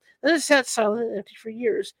while, then it sat silent and empty for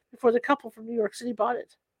years before the couple from New York City bought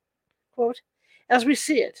it. Quote, as we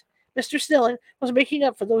see it, Mr. Snelling was making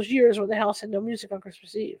up for those years when the house had no music on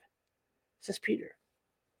Christmas Eve, says Peter.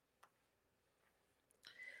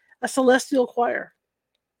 A Celestial Choir.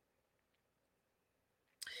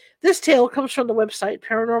 This tale comes from the website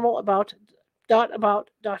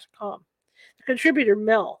paranormalabout.com. The contributor,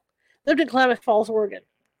 Mel, lived in Klamath Falls, Oregon.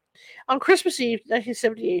 On Christmas Eve,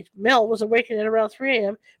 1978, Mel was awakened at around 3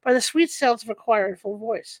 a.m. by the sweet sounds of a choir in full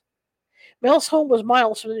voice. Mel's home was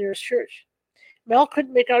miles from the nearest church. Mel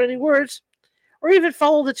couldn't make out any words or even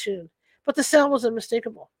follow the tune, but the sound was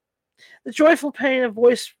unmistakable. The joyful pain of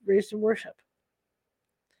voice raised in worship.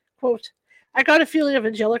 Quote, I got a feeling of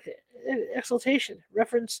angelic exultation,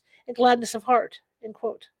 reverence, and gladness of heart, end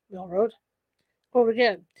quote, Mel wrote. Quote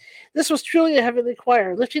again, this was truly a heavenly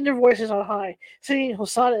choir, lifting their voices on high, singing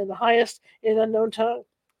Hosanna in the highest in an unknown tongue,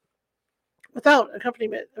 without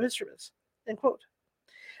accompaniment of instruments, end quote.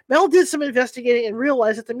 Mel did some investigating and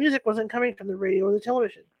realized that the music wasn't coming from the radio or the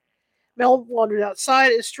television. Mel wandered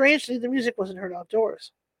outside, and strangely, the music wasn't heard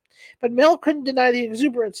outdoors. But Mel couldn't deny the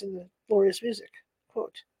exuberance in the glorious music.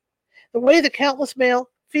 Quote, the way the countless male,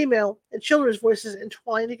 female, and children's voices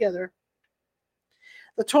entwine together,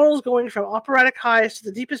 the tonals going from operatic highs to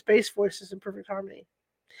the deepest bass voices in perfect harmony.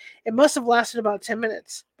 It must have lasted about 10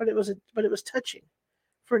 minutes, but it was touching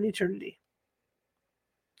for an eternity.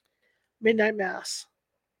 Midnight Mass.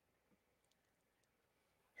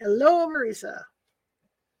 Hello, Marisa.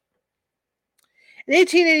 In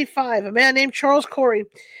 1885, a man named Charles Corey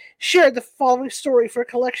shared the following story for a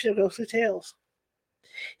collection of ghostly tales.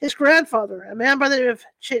 His grandfather, a man by the name of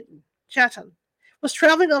Chatham, was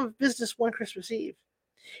traveling on business one Christmas Eve.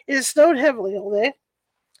 It had snowed heavily all day,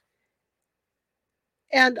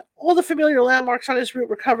 and all the familiar landmarks on his route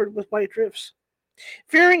were covered with white drifts.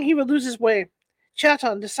 Fearing he would lose his way,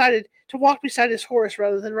 Chaton decided to walk beside his horse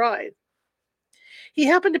rather than ride. He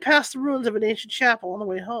happened to pass the ruins of an ancient chapel on the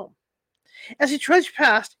way home. As he trudged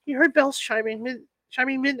past, he heard bells chiming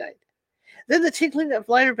midnight, then the tinkling of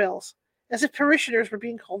lighter bells, as if parishioners were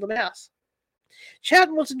being called to Mass.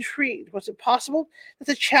 Chaton was intrigued. Was it possible that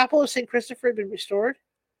the chapel of St. Christopher had been restored?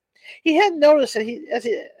 He hadn't noticed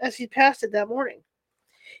it as he passed it that morning.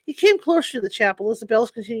 He came closer to the chapel as the bells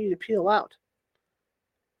continued to peal out.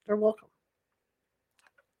 They're welcome.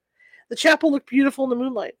 The chapel looked beautiful in the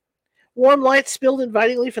moonlight. Warm light spilled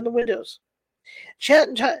invitingly from the windows.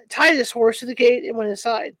 Chaton tied his horse to the gate and went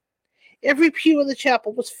inside. Every pew in the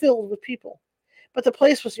chapel was filled with people, but the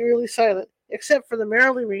place was eerily silent, except for the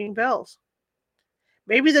merrily ringing bells.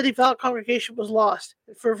 Maybe the devout congregation was lost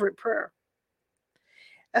in fervent prayer.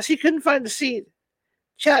 As he couldn't find a seat,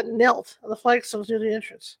 Chaton knelt on the flagstones near the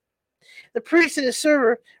entrance. The priest and his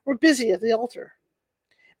server were busy at the altar.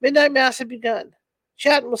 Midnight Mass had begun.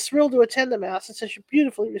 Chaton was thrilled to attend the Mass in such a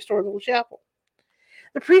beautifully restored little chapel.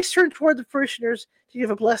 The priest turned toward the parishioners to give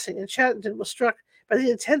a blessing, and Chaton was struck by the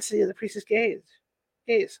intensity of the priest's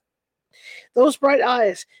gaze. Those bright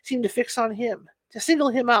eyes seemed to fix on him, to single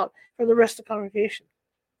him out from the rest of the congregation.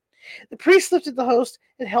 The priest lifted the host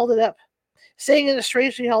and held it up, saying in a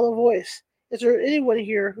strangely hollow voice, "Is there anyone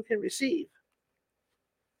here who can receive?"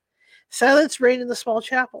 Silence reigned in the small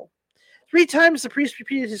chapel. 3 times the priest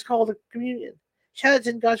repeated his call to communion.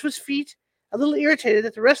 Chaton got to his feet, a little irritated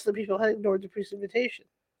that the rest of the people had ignored the priest's invitation.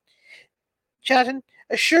 Chaton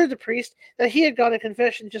assured the priest that he had gone to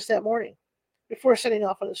confession just that morning, before setting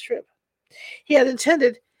off on his trip. He had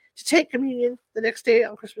intended to take communion the next day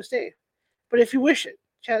on Christmas Day. "But if you wish it,"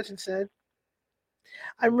 Chaton said,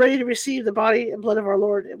 "I'm ready to receive the body and blood of our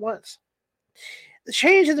Lord at once." The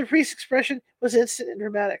change in the priest's expression was instant and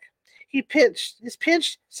dramatic. His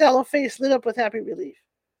pinched, sallow face lit up with happy relief.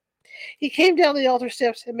 He came down the altar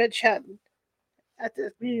steps and met Chaton at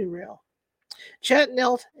the communion rail. Chaton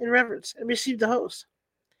knelt in reverence and received the host.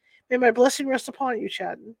 "May my blessing rest upon you,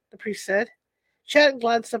 Chaton," the priest said. Chaton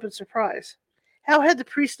glanced up in surprise. How had the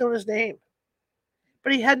priest known his name?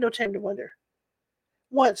 But he had no time to wonder.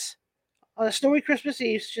 "Once, on a snowy Christmas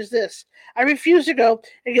Eve such as this, I refused to go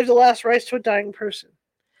and give the last rites to a dying person.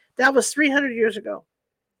 That was 300 years ago.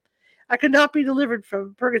 I could not be delivered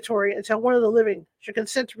from purgatory until one of the living should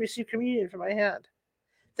consent to receive communion from my hand.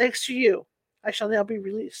 Thanks to you, I shall now be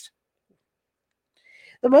released."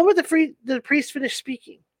 The moment the priest finished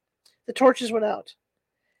speaking, the torches went out,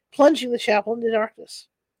 plunging the chapel into darkness.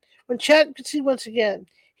 When Chaton could see once again,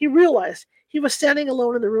 he realized he was standing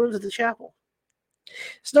alone in the ruins of the chapel.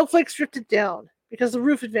 Snowflakes drifted down because the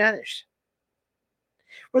roof had vanished.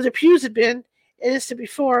 Where the pews had been, an instant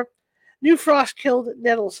before, new frost-killed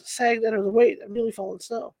nettles sagged under the weight of newly fallen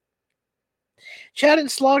snow. Chaton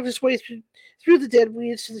slogged his way through the dead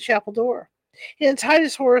weeds to the chapel door. He untied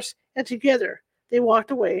his horse, and together they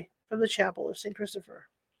walked away from the chapel of St. Christopher.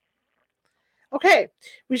 Okay,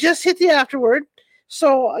 we just hit the afterword,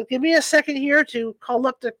 so give me a second here to call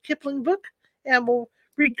up the Kipling book, and we'll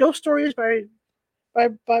read Ghost Stories by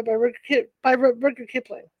Rudyard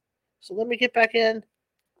Kipling. So let me get back in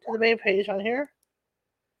to the main page on here.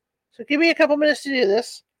 So give me a couple minutes to do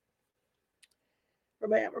this.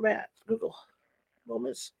 Where am I at? Google.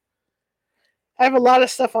 Moments. I have a lot of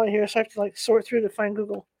stuff on here, so I have to sort through to find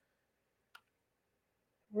Google.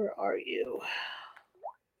 Where are you?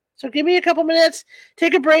 So give me a couple minutes.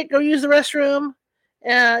 Take a break. Go use the restroom,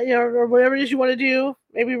 or whatever it is you want to do.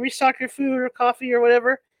 Maybe restock your food or coffee or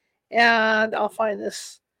whatever, and I'll find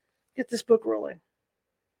this. Get this book rolling.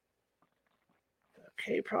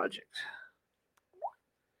 Okay, project.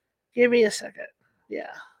 Give me a second.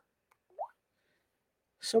 Yeah.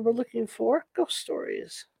 So we're looking for Ghost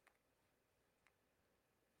Stories.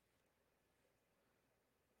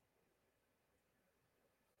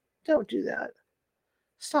 Don't do that.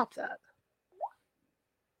 Stop that.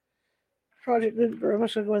 Project Gutenberg. I'm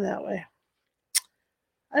just going to go in that way.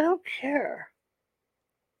 I don't care.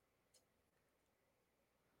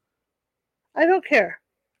 I don't care.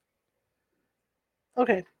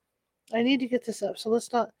 Okay. I need to get this up. So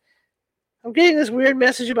let's not. I'm getting this weird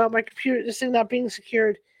message about my computer, this thing not being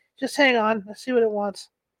secured. Just hang on. Let's see what it wants.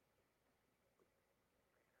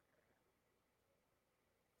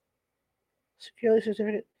 Security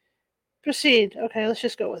certificate. Proceed. Okay, let's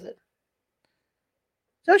just go with it.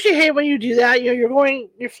 Don't you hate when you do that?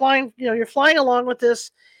 You're flying along with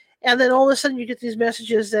this, and then all of a sudden you get these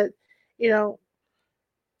messages that,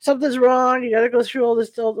 something's wrong. You got to go through all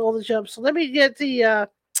the jumps. So let me get the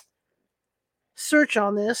search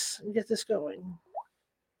on this and get this going.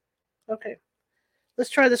 Okay,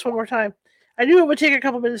 let's try this one more time. I knew it would take a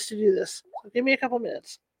couple minutes to do this. So give me a couple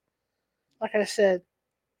minutes. Like I said,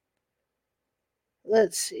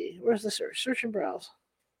 let's see. Where's the search? Search and browse.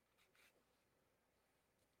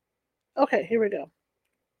 Okay, here we go.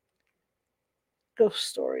 Ghost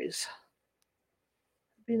stories.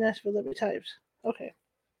 It'd be nice if it let me type. Okay.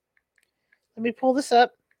 Let me pull this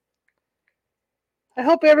up. I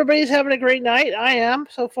hope everybody's having a great night. I am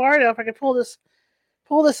so far. Now, if I can pull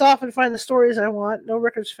this off and find the stories I want. No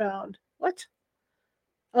records found. What?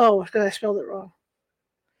 Oh, because I spelled it wrong.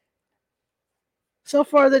 So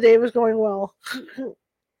far, the day was going well.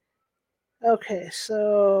 Okay,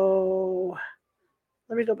 so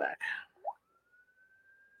let me go back.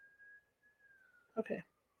 Okay.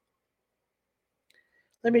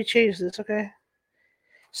 Let me change this, okay?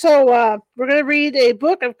 So, we're going to read a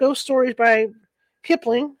book of ghost stories by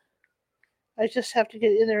Kipling. I just have to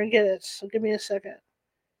get in there and get it, so give me a second.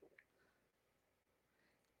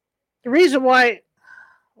 The reason why...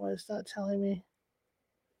 Well, it's not telling me.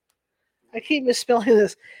 I keep misspelling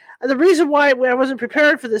this. The reason why I wasn't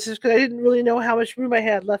prepared for this is because I didn't really know how much room I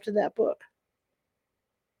had left in that book.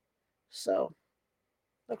 So,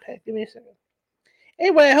 okay, give me a second.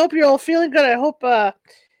 Anyway, I hope you're all feeling good. I hope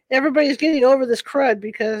everybody's getting over this crud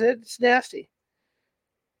because it's nasty.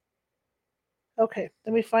 Okay,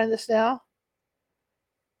 let me find this now.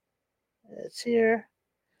 It's here.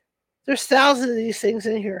 There's thousands of these things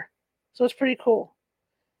in here, so it's pretty cool.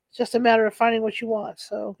 It's just a matter of finding what you want.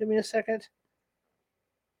 So give me a second.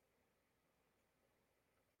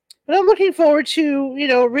 But I'm looking forward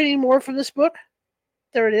to, reading more from this book.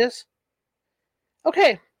 There it is.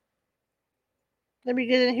 Okay. Let me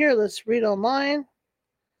get in here. Let's read online.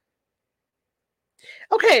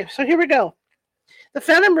 Okay, so here we go. The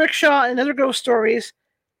Phantom Rickshaw and Other Ghost Stories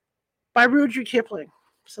by Rudyard Kipling.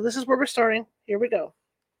 So this is where we're starting. Here we go.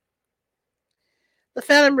 The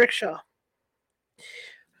Phantom Rickshaw.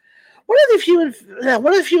 One of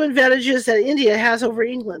the few advantages that India has over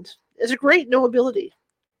England is a great nobility.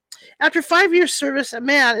 After 5 years' service, a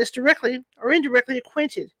man is directly or indirectly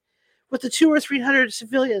acquainted with the 200 or 300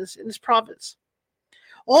 civilians in his province.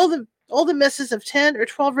 All the messes of 10 or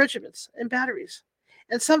 12 regiments and batteries,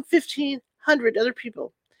 and some 1,500 other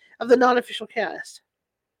people of the non-official caste.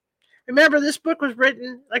 Remember, this book was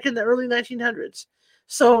written like in the early 1900s,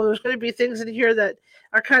 so there's going to be things in here that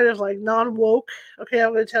are kind of like non-woke. Okay,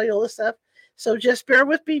 I'm going to tell you all this stuff. So just bear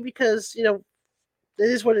with me because, it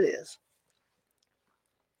is what it is.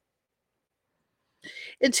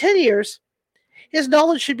 In 10 years, his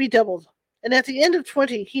knowledge should be doubled, and at the end of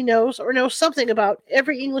 20, he knows something about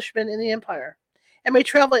every Englishman in the empire, and may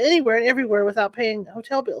travel anywhere and everywhere without paying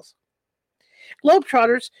hotel bills.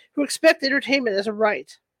 Globetrotters who expect entertainment as a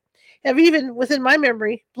right have even, within my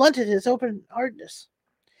memory, blunted his open-heartedness.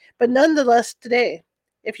 But nonetheless, today,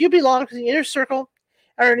 if you belong to the inner circle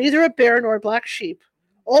and are neither a bear nor a black sheep,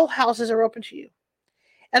 all houses are open to you,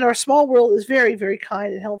 and our small world is very, very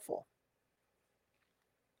kind and helpful.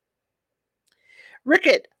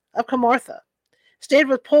 Rickett of Camartha stayed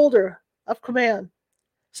with Polder of Coman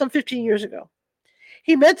some 15 years ago.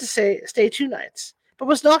 He meant to stay 2 nights, but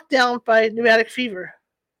was knocked down by rheumatic fever.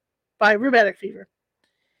 And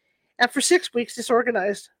for 6 weeks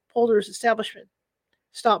disorganized Polder's establishment,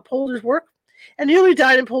 stopped Polder's work, and nearly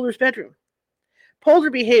died in Polder's bedroom.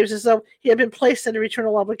 Polder behaves as though he had been placed under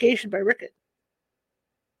eternal obligation by Rickett,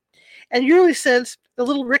 and yearly sends the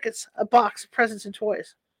little Ricketts a box of presents and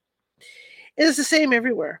toys. It is the same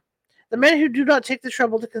everywhere. The men who do not take the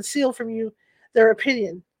trouble to conceal from you their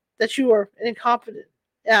opinion that you are an incompetent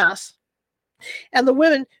ass, and the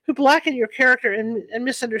women who blacken your character and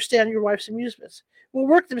misunderstand your wife's amusements, will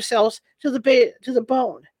work themselves to the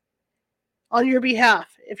bone on your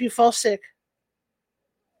behalf if you fall sick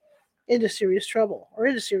into serious trouble.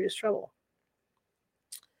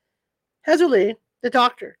 Heatherley, the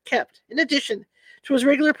doctor, kept, in addition to his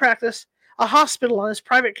regular practice, a hospital on his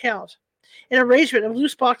private account, an arrangement of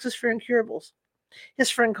loose boxes for incurables, his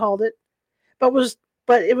friend called it, but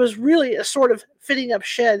it was really a sort of fitting up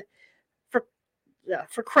shed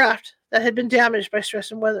for craft that had been damaged by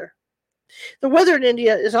stress and weather. The weather in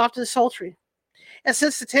India is often sultry, and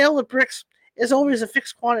since the tale of bricks is always a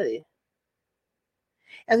fixed quantity,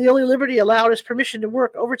 and the only liberty allowed is permission to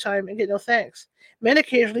work overtime and get no thanks, men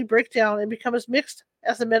occasionally break down and become as mixed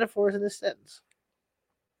as the metaphors in this sentence.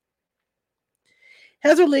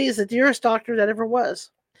 Heatherley is the dearest doctor that ever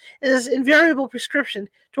was, and his invariable prescription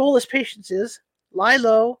to all his patients is, lie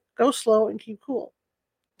low, go slow, and keep cool.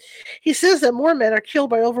 He says that more men are killed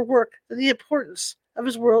by overwork than the importance of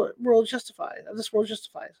this world justifies.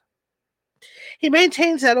 He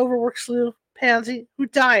maintains that overworked slew pansy who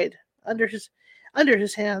died under his under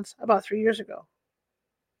his hands about 3 years ago.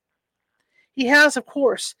 He has, of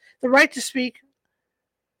course, the right to speak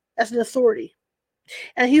as an authority,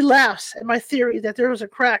 and he laughs at my theory that there was a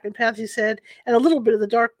crack in Pansy's head and a little bit of the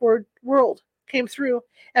dark world came through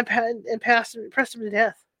and pressed him to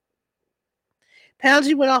death.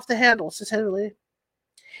 Pansy went off the handle, says Heatherly.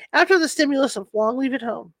 After the stimulus of long leave at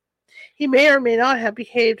home, he may or may not have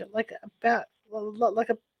behaved like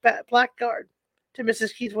a blackguard to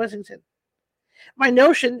Mrs. Keith Wessington. My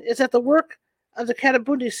notion is that the work of the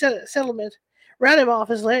Katabundi settlement ran him off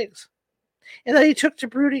his legs, and that he took to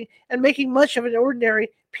brooding and making much of an ordinary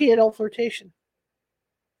P&L flirtation.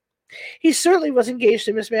 He certainly was engaged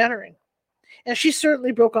to Miss Mannering, and she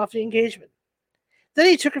certainly broke off the engagement. Then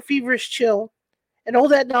he took a feverish chill, and all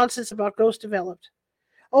that nonsense about ghosts developed.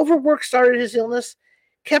 Overwork started his illness,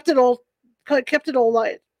 kept it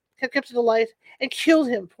alight, and killed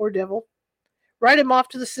him, poor devil. Write him off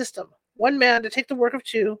to the system. One man to take the work of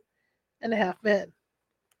 2.5 men.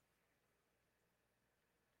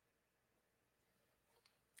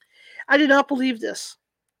 I did not believe this.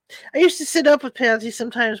 I used to sit up with Pansy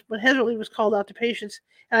sometimes when Heatherly was called out to patients,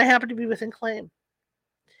 and I happened to be within claim.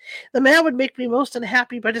 The man would make me most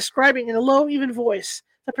unhappy by describing in a low, even voice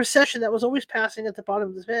the procession that was always passing at the bottom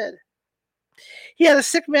of his bed. He had a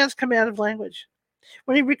sick man's command of language.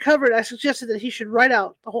 When he recovered, I suggested that he should write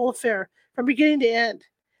out the whole affair from beginning to end,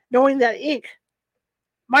 knowing that ink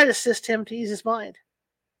might assist him to ease his mind.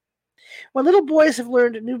 When little boys have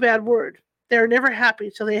learned a new bad word, they are never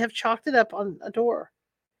happy till they have chalked it up on a door.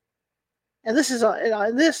 And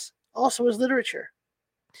this also is literature.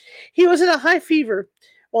 He was in a high fever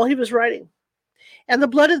while he was writing, and the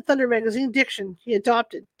Blood and Thunder magazine diction he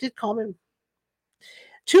adopted did calm him.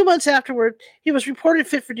 2 months afterward, he was reported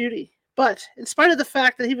fit for duty, but in spite of the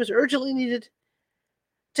fact that he was urgently needed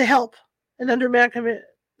to help an undermanned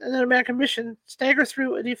commission stagger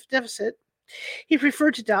through a deficit, he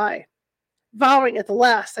preferred to die, vowing at the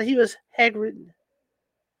last that he was hag-ridden.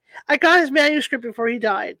 I got his manuscript before he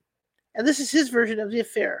died, and this is his version of the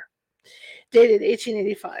affair, dated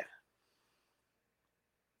 1885.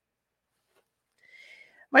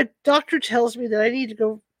 My doctor tells me that I need to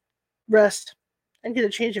go rest and get a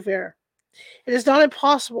change of air. It is not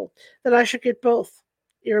impossible that I should get both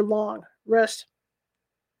ere long rest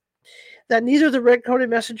that neither the red-coated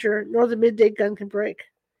messenger nor the midday gun can break,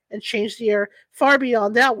 and change the air far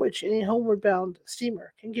beyond that which any homeward-bound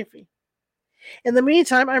steamer can give me. In the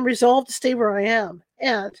meantime, I'm resolved to stay where I am,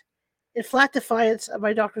 and, in flat defiance of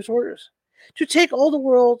my doctor's orders, to take all the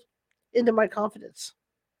world into my confidence.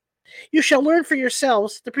 You shall learn for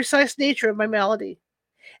yourselves the precise nature of my malady,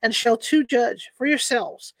 and shall too judge for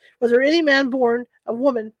yourselves whether any man born of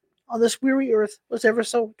woman on this weary earth was ever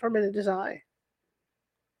so tormented as I.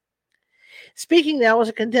 Speaking now as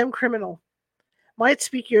a condemned criminal, might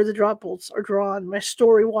speak ere the drop bolts are drawn, my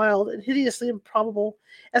story, wild and hideously improbable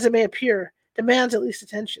as it may appear, demands at least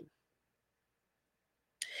attention.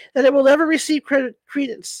 That it will ever receive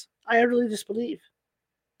credence, I utterly disbelieve.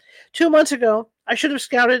 2 months ago, I should have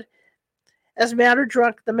scouted as mad or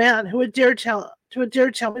drunk the man who had dared tell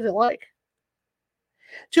me the like.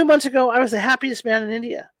 2 months ago, I was the happiest man in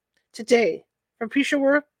India. Today, from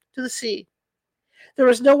Peshawar to the sea, there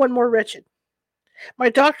is no one more wretched. My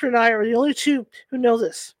doctor and I are the only two who know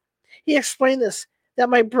this. He explained this,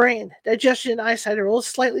 that my brain, digestion, and eyesight are all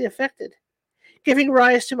slightly affected, giving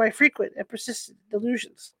rise to my frequent and persistent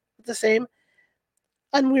delusions, with the same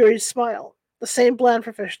unwearied smile, the same bland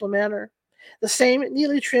professional manner, the same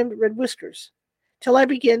neatly trimmed red whiskers, till I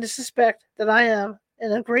begin to suspect that I am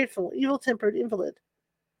an ungrateful, evil-tempered invalid.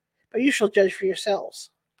 But you shall judge for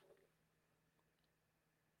yourselves.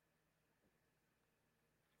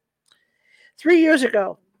 "3 years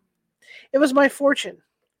ago, it was my fortune,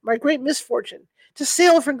 my great misfortune, to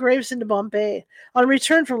sail from Gravesend to Bombay on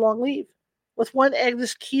return from long leave, with one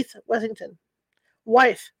Agnes Keith Wessington,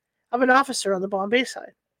 wife of an officer on the Bombay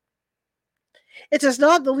side. It does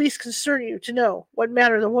not the least concern you to know what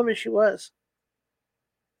manner the woman she was.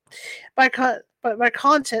 But my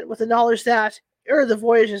content with the knowledge that, ere the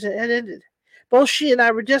voyages had ended, both she and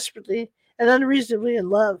I were desperately and unreasonably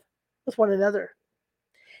in love with one another.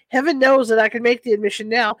 Heaven knows that I can make the admission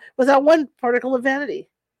now without one particle of vanity.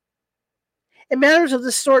 In matters of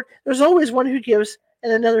this sort, there's always one who gives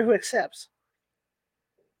and another who accepts.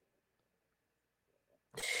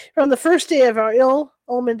 From the first day of our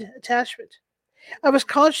ill-omened attachment, I was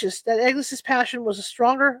conscious that Agnes's passion was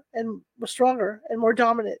stronger and more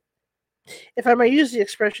dominant, if I may use the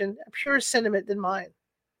expression, a purer sentiment than mine.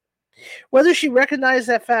 Whether she recognized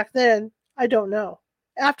that fact then, I don't know.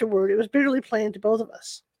 Afterward, it was bitterly plain to both of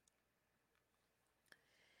us.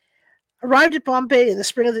 Arrived at Bombay in the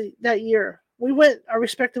spring of that year, we went our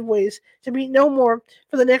respective ways to meet no more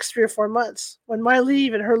for the next 3 or 4 months, when my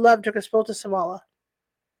leave and her love took us both to Samala.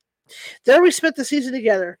 There we spent the season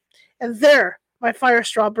together, and there my fire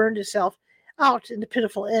straw burned itself out in the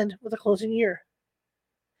pitiful end with the closing year.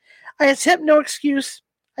 I attempt no excuse,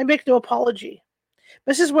 I make no apology.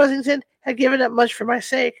 Mrs. Wessington had given up much for my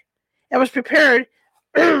sake, and was prepared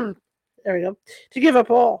there we go, to give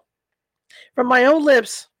up all. From my own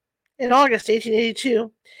lips, in August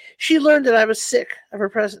 1882, she learned that I was sick of her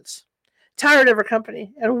presence, tired of her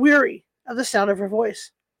company, and weary of the sound of her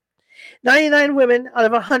voice. 99 women out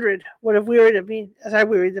of 100 would have wearied of me as I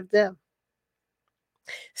wearied of them.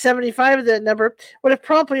 75 of that number would have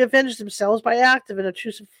promptly avenged themselves by active and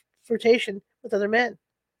obtrusive flirtation with other men.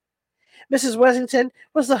 Mrs. Wessington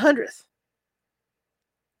was the 100th.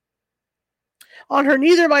 On her,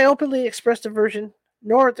 neither my openly expressed aversion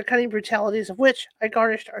nor the cunning brutalities of which I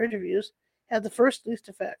garnished our interviews had the least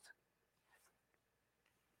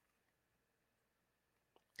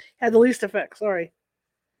effect. Sorry.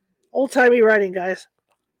 Old-timey writing, guys.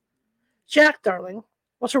 Jack, darling,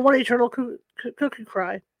 was her one eternal cuckoo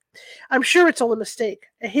cry. I'm sure it's all a mistake,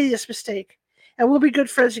 a hideous mistake, and we'll be good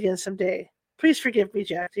friends again some day. Please forgive me,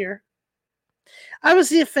 Jack, dear. I was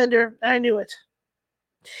the offender, and I knew it.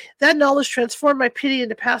 That knowledge transformed my pity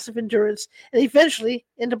into passive endurance, and eventually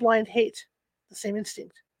into blind hate, the same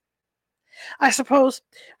instinct, I suppose,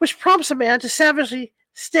 which prompts a man to savagely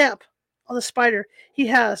stamp on the spider he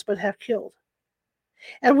has but half killed.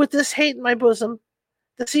 And with this hate in my bosom,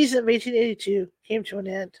 the season of 1882 came to an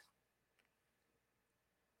end.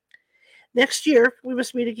 Next year, we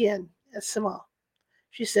must meet again at Simla,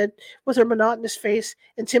 she said, with her monotonous face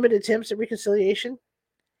and timid attempts at reconciliation,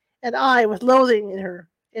 and I with loathing in her,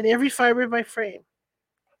 in every fiber of my frame.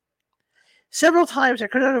 Several times I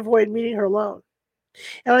could not avoid meeting her alone,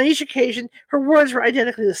 and on each occasion her words were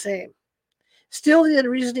identically the same. Still the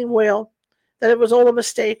unreasoning wail that it was all a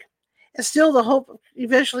mistake, and still the hope of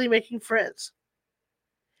eventually making friends.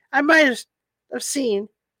 I might have seen,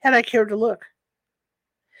 had I cared to look,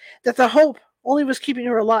 that the hope only was keeping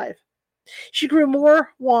her alive. She grew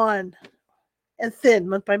more wan and thin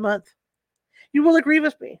month by month. You will agree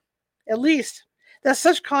with me, at least, that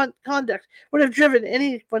such conduct would have driven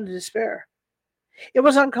anyone to despair. It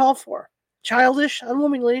was uncalled for, childish,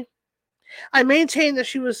 unwomanly. I maintain that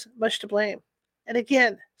she was much to blame, and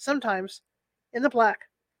again, sometimes, in the black,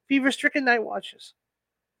 fever-stricken night watches,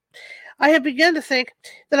 I have begun to think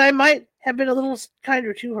that I might have been a little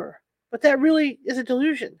kinder to her, but that really is a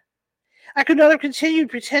delusion. I could not have continued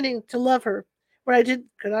pretending to love her when I did,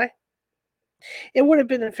 could I? It would have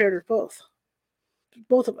been unfair to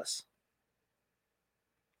both of us.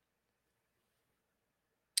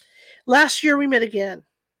 Last year we met again,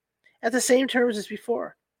 at the same terms as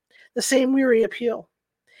before, the same weary appeal,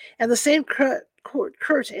 and the same curt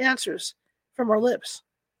answers from our lips.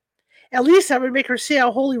 At least I would make her see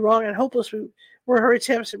how wholly wrong and hopeless were her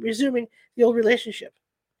attempts at resuming the old relationship.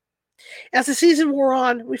 As the season wore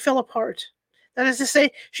on, we fell apart. That is to say,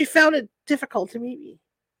 she found it difficult to meet me,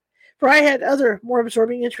 for I had other, more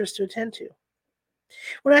absorbing interests to attend to.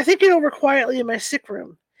 When I think it over quietly in my sick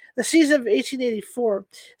room, the season of 1884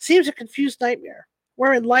 seems a confused nightmare,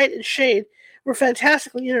 wherein light and shade were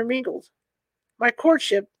fantastically intermingled. My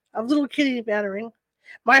courtship of little Kitty Mannering,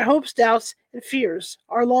 my hopes, doubts, and fears,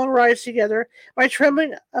 our long rides together, my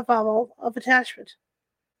trembling avowal of attachment.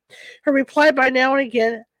 Her reply by now and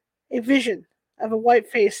again, a vision of a white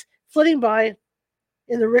face flitting by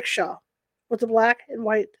in the rickshaw with the black and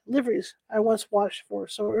white liveries I once watched for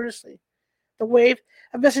so earnestly, the wave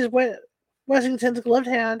of Mrs. Wessington's gloved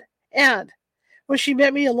hand, and, when she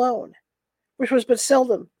met me alone, which was but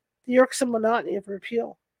seldom, the irksome monotony of her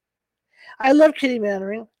appeal. I loved Kitty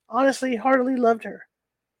Mannering, honestly, heartily loved her,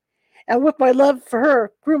 and with my love for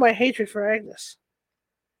her grew my hatred for Agnes.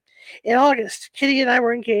 In August, Kitty and I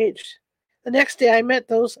were engaged. The next day I met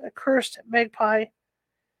those accursed magpie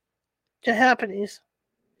Jahapanies.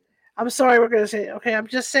 I'm sorry we're going to say it. Okay, I'm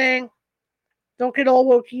just saying, don't get all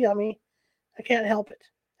wokey on me. I can't help it.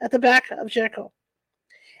 At the back of Jekyll,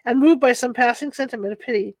 and moved by some passing sentiment of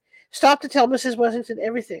pity, stopped to tell Mrs. Wessington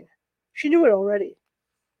everything. She knew it already.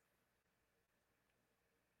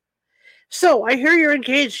 So, I hear you're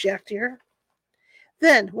engaged, Jack, dear.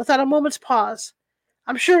 Then, without a moment's pause,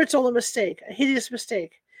 I'm sure it's all a mistake, a hideous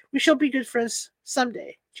mistake. We shall be good friends some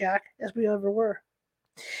day, Jack, as we ever were.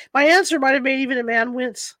 My answer might have made even a man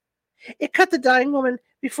wince. It cut the dying woman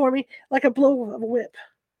before me like a blow of a whip.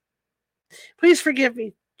 Please forgive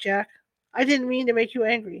me, Jack. I didn't mean to make you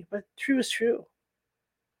angry, but true is true.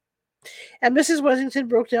 And Mrs. Wessington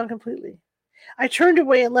broke down completely. I turned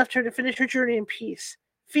away and left her to finish her journey in peace,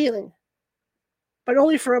 feeling, but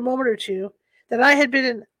only for a moment or two, that I had been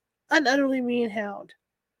an unutterably mean hound.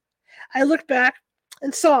 I looked back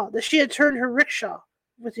and saw that she had turned her rickshaw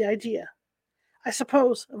with the idea, I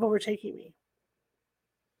suppose, of overtaking me.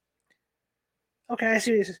 Okay, I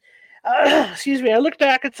see what this is. Excuse me. I looked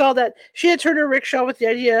back and saw that she had turned her rickshaw with the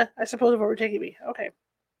idea, I suppose, of overtaking me. Okay.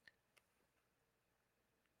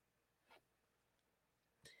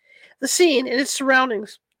 The scene and its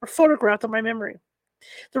surroundings were photographed on my memory.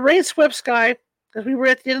 The rain-swept sky, as we were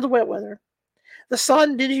at the end of the wet weather, the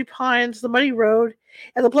sodden dingy pines, the muddy road,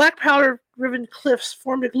 and the black powder-riven cliffs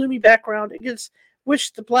formed a gloomy background against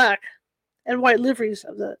which the black and white liveries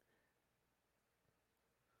of the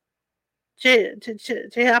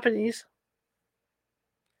Japanese,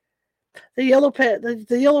 the yellow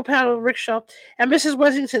paddle rickshaw, and Mrs.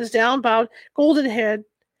 Wessington's down-bowed golden head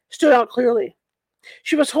stood out clearly.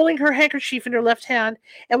 She was holding her handkerchief in her left hand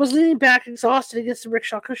and was leaning back exhausted against the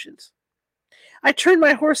rickshaw cushions. I turned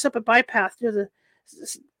my horse up a bypath near the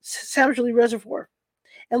Savergley Reservoir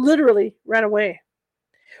and literally ran away.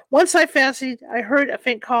 Once I fancied I heard a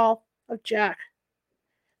faint call of Jack.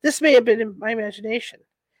 This may have been in my imagination.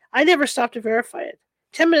 I never stopped to verify it.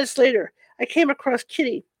 10 minutes later, I came across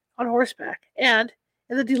Kitty on horseback and,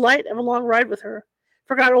 in the delight of a long ride with her,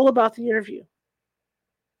 forgot all about the interview.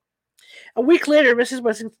 A week later, Mrs.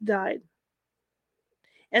 Wessington died,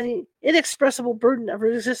 and the inexpressible burden of her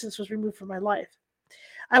existence was removed from my life.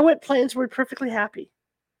 I went plainsward perfectly happy.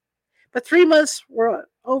 But 3 months were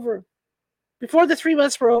over. Before the 3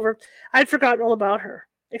 months were over, I had forgotten all about her,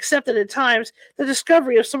 except that at times the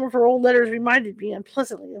discovery of some of her old letters reminded me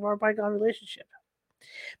unpleasantly of our bygone relationship.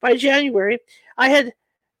 By January, I had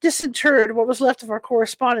disinterred what was left of our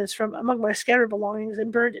correspondence from among my scattered belongings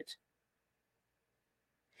and burned it.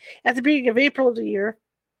 At the beginning of April of the year,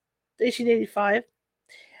 1885,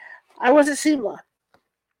 I was at Simla,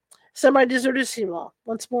 semi-deserted Simla,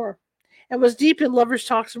 once more, and was deep in lovers'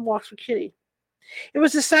 talks and walks with Kitty. It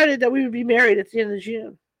was decided that we would be married at the end of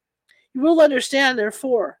June. You will understand,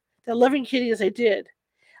 therefore, that loving Kitty as I did,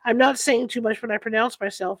 I'm not saying too much when I pronounce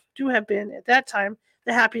myself to have been, at that time,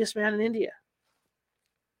 the happiest man in India.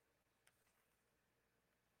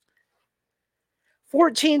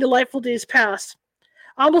 14 delightful days passed,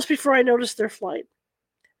 almost before I noticed their flight.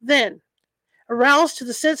 Then, aroused to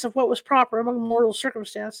the sense of what was proper among mortal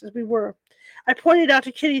circumstances as we were, I pointed out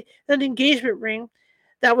to Kitty an engagement ring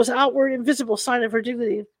that was outward and visible sign of her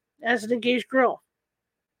dignity as an engaged girl.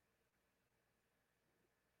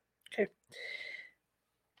 Okay.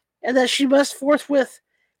 And that she must forthwith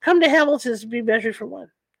come to Hamilton's to be measured for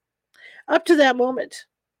one. Up to that moment,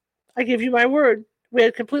 I give you my word, we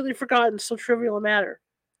had completely forgotten so trivial a matter.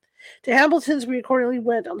 To Hamilton's we accordingly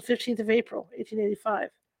went on the 15th of April,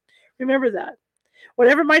 1885. Remember that.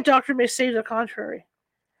 Whatever my doctor may say to the contrary,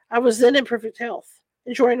 I was then in perfect health,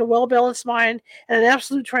 enjoying a well-balanced mind and an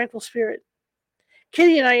absolute tranquil spirit.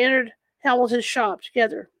 Kitty and I entered Hamilton's shop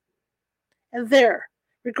together. And there,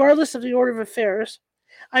 regardless of the order of affairs,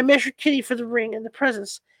 I measured Kitty for the ring in the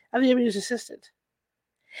presence of the amused assistant.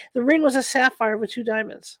 The ring was a sapphire with 2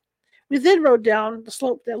 diamonds. We then rode down the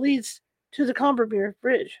slope that leads to the Combermere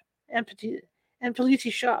Bridge and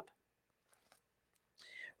Peliti's shop.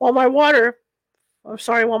 While my whaler, was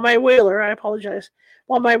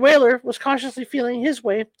cautiously feeling his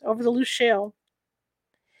way over the loose shale,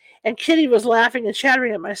 and Kitty was laughing and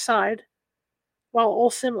chattering at my side, while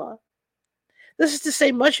old Simla, this is to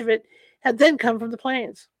say much of it had then come from the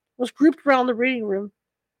plains, was grouped round the reading room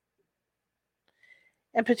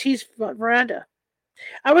and Petit's veranda.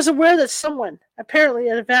 I was aware that someone, apparently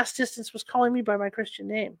at a vast distance, was calling me by my Christian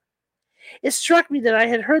name. It struck me that I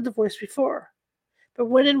had heard the voice before, but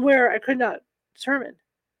when and where I could not determine.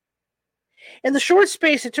 In the short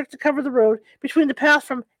space it took to cover the road between the path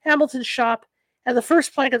from Hamilton's shop and the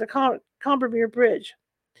first plank of the Combermere Bridge,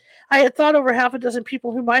 I had thought over half a dozen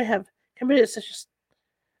people who might have committed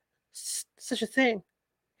such a thing,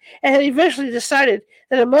 and had eventually decided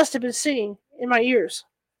that it must have been singing in my ears.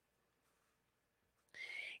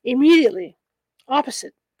 Immediately,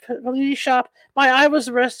 opposite Peliti's shop, my eye was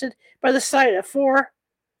arrested by the sight of 4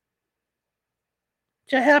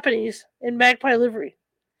 Japanese in magpie livery,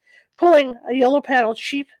 pulling a yellow-paneled,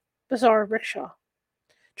 cheap, bizarre rickshaw.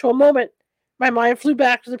 To a moment, my mind flew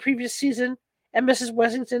back to the previous season and Mrs.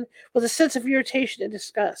 Wessington with a sense of irritation and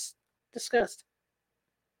disgust.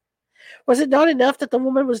 Was it not enough that the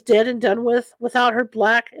woman was dead and done with, without her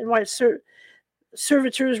black and white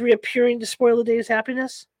servitors reappearing to spoil the day's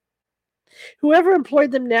happiness? Whoever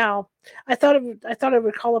employed them now, I thought I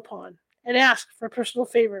would call upon and ask for a personal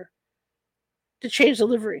favor to change the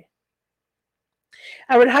livery.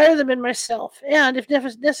 I would hire them in myself and, if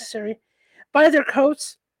necessary, buy their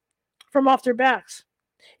coats from off their backs.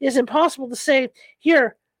 It is impossible to say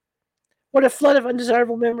here what a flood of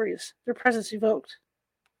undesirable memories their presence evoked.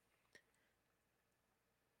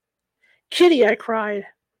 Kitty, I cried.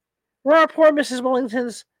 Where are poor Mrs.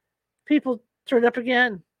 Wellington's people turned up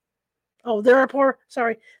again? Oh, there are poor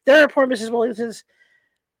Mrs. Wellington's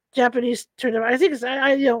Japanese turned up. I think it's,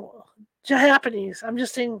 Japanese. I'm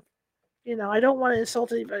just saying, I don't want to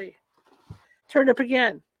insult anybody. Turned up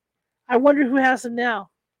again. I wonder who has them now.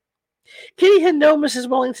 Kitty had known Mrs.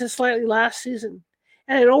 Wellington slightly last season,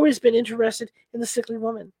 and had always been interested in the sickly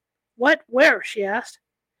woman. What? Where? She asked.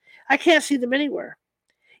 I can't see them anywhere.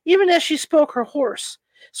 Even as she spoke, her horse,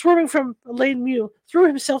 swerving from a lame mule, threw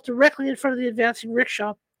himself directly in front of the advancing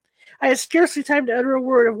rickshaw. I had scarcely time to utter a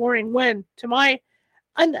word of warning when, to my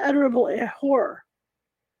unutterable horror,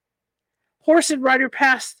 horse and rider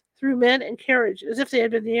passed through men and carriage as if they had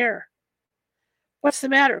been in the air. What's the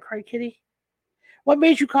matter? Cried Kitty. What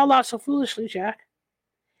made you call out so foolishly, Jack?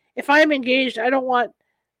 If I am engaged, I don't want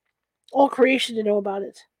all creation to know about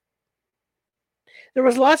it. There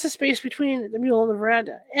was lots of space between the mule and the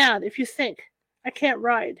veranda, and, if you think, I can't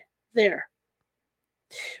ride there.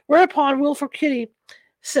 Whereupon wilful Kitty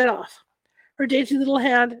set off, her dainty little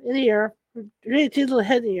head in the air,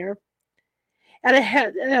 at a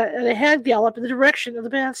head gallop in the direction of the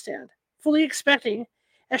bandstand, fully expecting,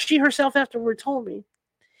 as she herself afterward told me,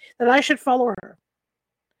 that I should follow her.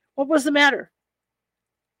 What was the matter?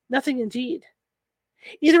 Nothing indeed.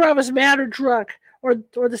 Either I was mad or drunk, or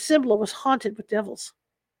the Cimbala was haunted with devils.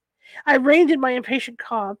 I reined in my impatient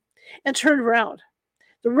cob and turned round.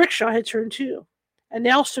 The rickshaw had turned too, and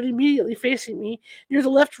now stood immediately facing me near the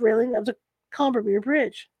left railing of the Combermere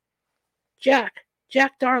Bridge. Jack,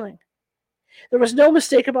 darling. There was no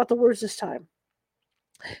mistake about the words this time.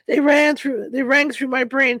 They rang through my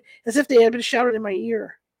brain as if they had been shouted in my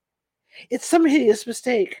ear. It's some hideous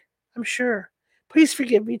mistake, I'm sure. Please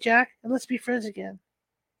forgive me, Jack, and let's be friends again.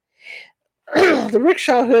 The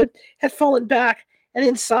rickshaw hood had fallen back and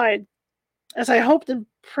inside, as I hoped and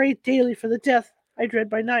prayed daily for the death I dread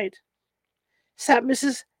by night, sat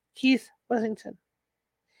Mrs. Keith Wellington,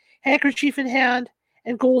 handkerchief in hand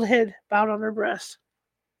and gold head bowed on her breast.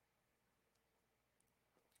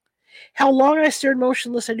 How long I stared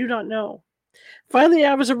motionless, I do not know. Finally,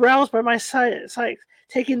 I was aroused by my sight,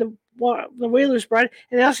 taking the whaler's bride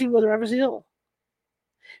and asking whether I was ill.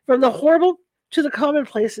 From the horrible to the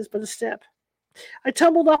commonplace is but a step. I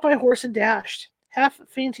tumbled off my horse and dashed, half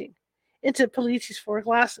fainting, into Police's for a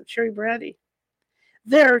glass of cherry brandy.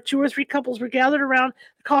 There, 2 or 3 couples were gathered around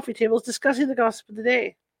the coffee tables discussing the gossip of the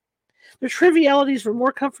day. Their trivialities were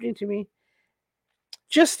more comforting to me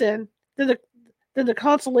just then than the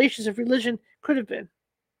consolations of religion could have been.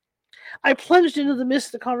 I plunged into the midst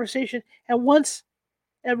of the conversation and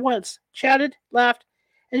at once chatted, laughed,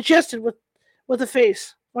 and jested with a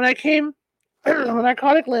face. When I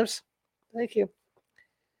caught a glimpse, thank you,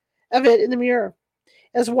 of it in the mirror,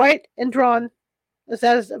 as white and drawn as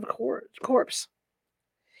that of a corpse.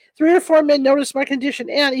 3 or 4 men noticed my condition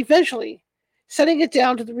and, eventually, setting it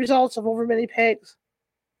down to the results of over many pegs.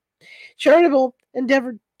 Charitable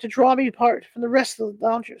endeavored to draw me apart from the rest of the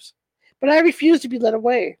loungers, but I refused to be led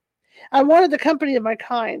away. I wanted the company of my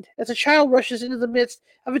kind, as a child rushes into the midst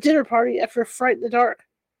of a dinner party after a fright in the dark.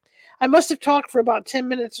 I must have talked for about 10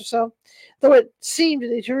 minutes or so, though it seemed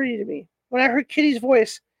an eternity to me, when I heard Kitty's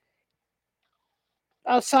voice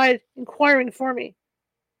outside inquiring for me.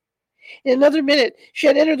 In another minute, she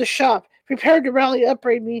had entered the shop, prepared to roundly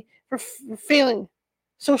upbraid me for failing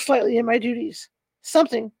so slightly in my duties.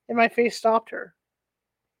 Something in my face stopped her.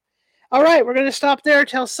 All right, we're going to stop there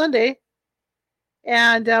till Sunday,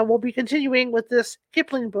 and we'll be continuing with this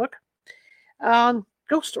Kipling book,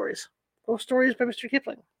 Ghost Stories. Ghost Stories by Mr.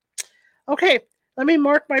 Kipling. Okay, let me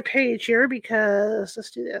mark my page here because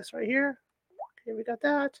let's do this right here. Okay, we got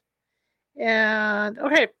that. And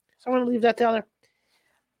okay, so I'm going to leave that down there.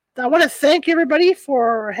 I want to thank everybody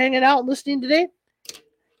for hanging out and listening today.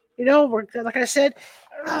 You know, like I said,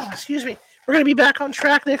 excuse me, we're going to be back on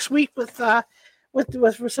track next week with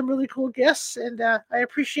some really cool guests, and I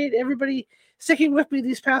appreciate everybody sticking with me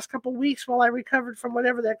these past couple weeks while I recovered from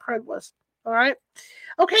whatever that crud was. All right,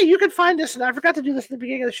 okay, you can find us, and I forgot to do this at the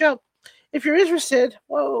beginning of the show. If you're interested,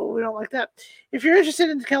 whoa, we don't like that. If you're interested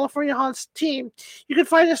in the California Haunts team, you can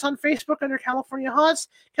find us on Facebook under California Haunts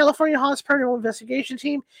Paranormal Investigation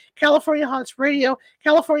Team, California Haunts Radio,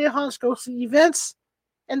 California Haunts Ghostly Events,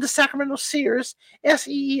 and the Sacramento Seers,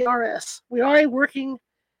 SEERS. We are a working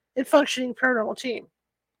and functioning paranormal team.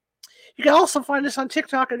 You can also find us on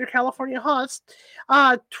TikTok under California Haunts,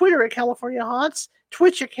 Twitter at California Haunts,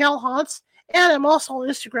 Twitch at Cal Haunts, and I'm also on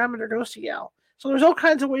Instagram under Ghosty Gal. So there's all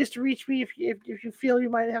kinds of ways to reach me if you feel you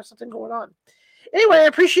might have something going on. Anyway, I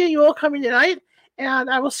appreciate you all coming tonight, and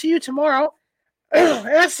I will see you tomorrow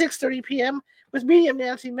at 6:30 p.m. with Medium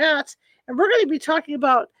Nancy Matz, and we're going to be talking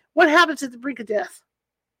about what happens at the brink of death.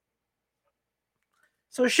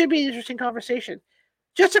 So it should be an interesting conversation.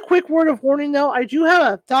 Just a quick word of warning, though. I do have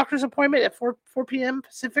a doctor's appointment at 4 p.m.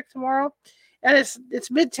 Pacific tomorrow, and it's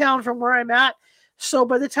midtown from where I'm at. So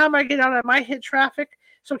by the time I get out, I might hit traffic.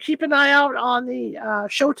 So keep an eye out on the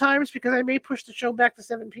show times because I may push the show back to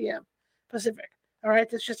 7 p.m. Pacific. All right,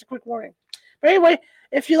 that's just a quick warning. But anyway,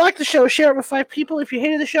 if you like the show, share it with 5 people. If you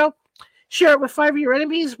hated the show, share it with 5 of your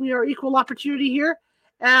enemies. We are equal opportunity here,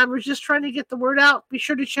 and we're just trying to get the word out. Be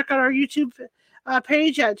sure to check out our YouTube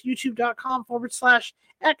page at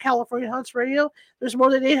youtube.com/@California Haunts Radio. There's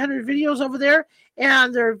more than 800 videos over there,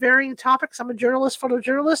 and they're varying topics. I'm a journalist,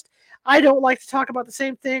 photojournalist. I don't like to talk about the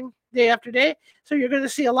same thing day after day, so you're going to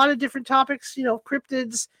see a lot of different topics,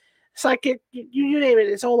 cryptids, psychic, you name it,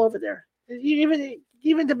 it's all over there.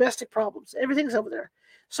 Even domestic problems, everything's over there.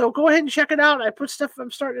 So go ahead and check it out. I put stuff, I'm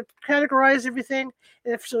starting to categorize everything,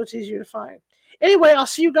 and so it's easier to find. Anyway, I'll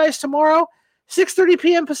see you guys tomorrow, 6:30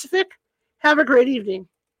 p.m. Pacific. Have a great evening.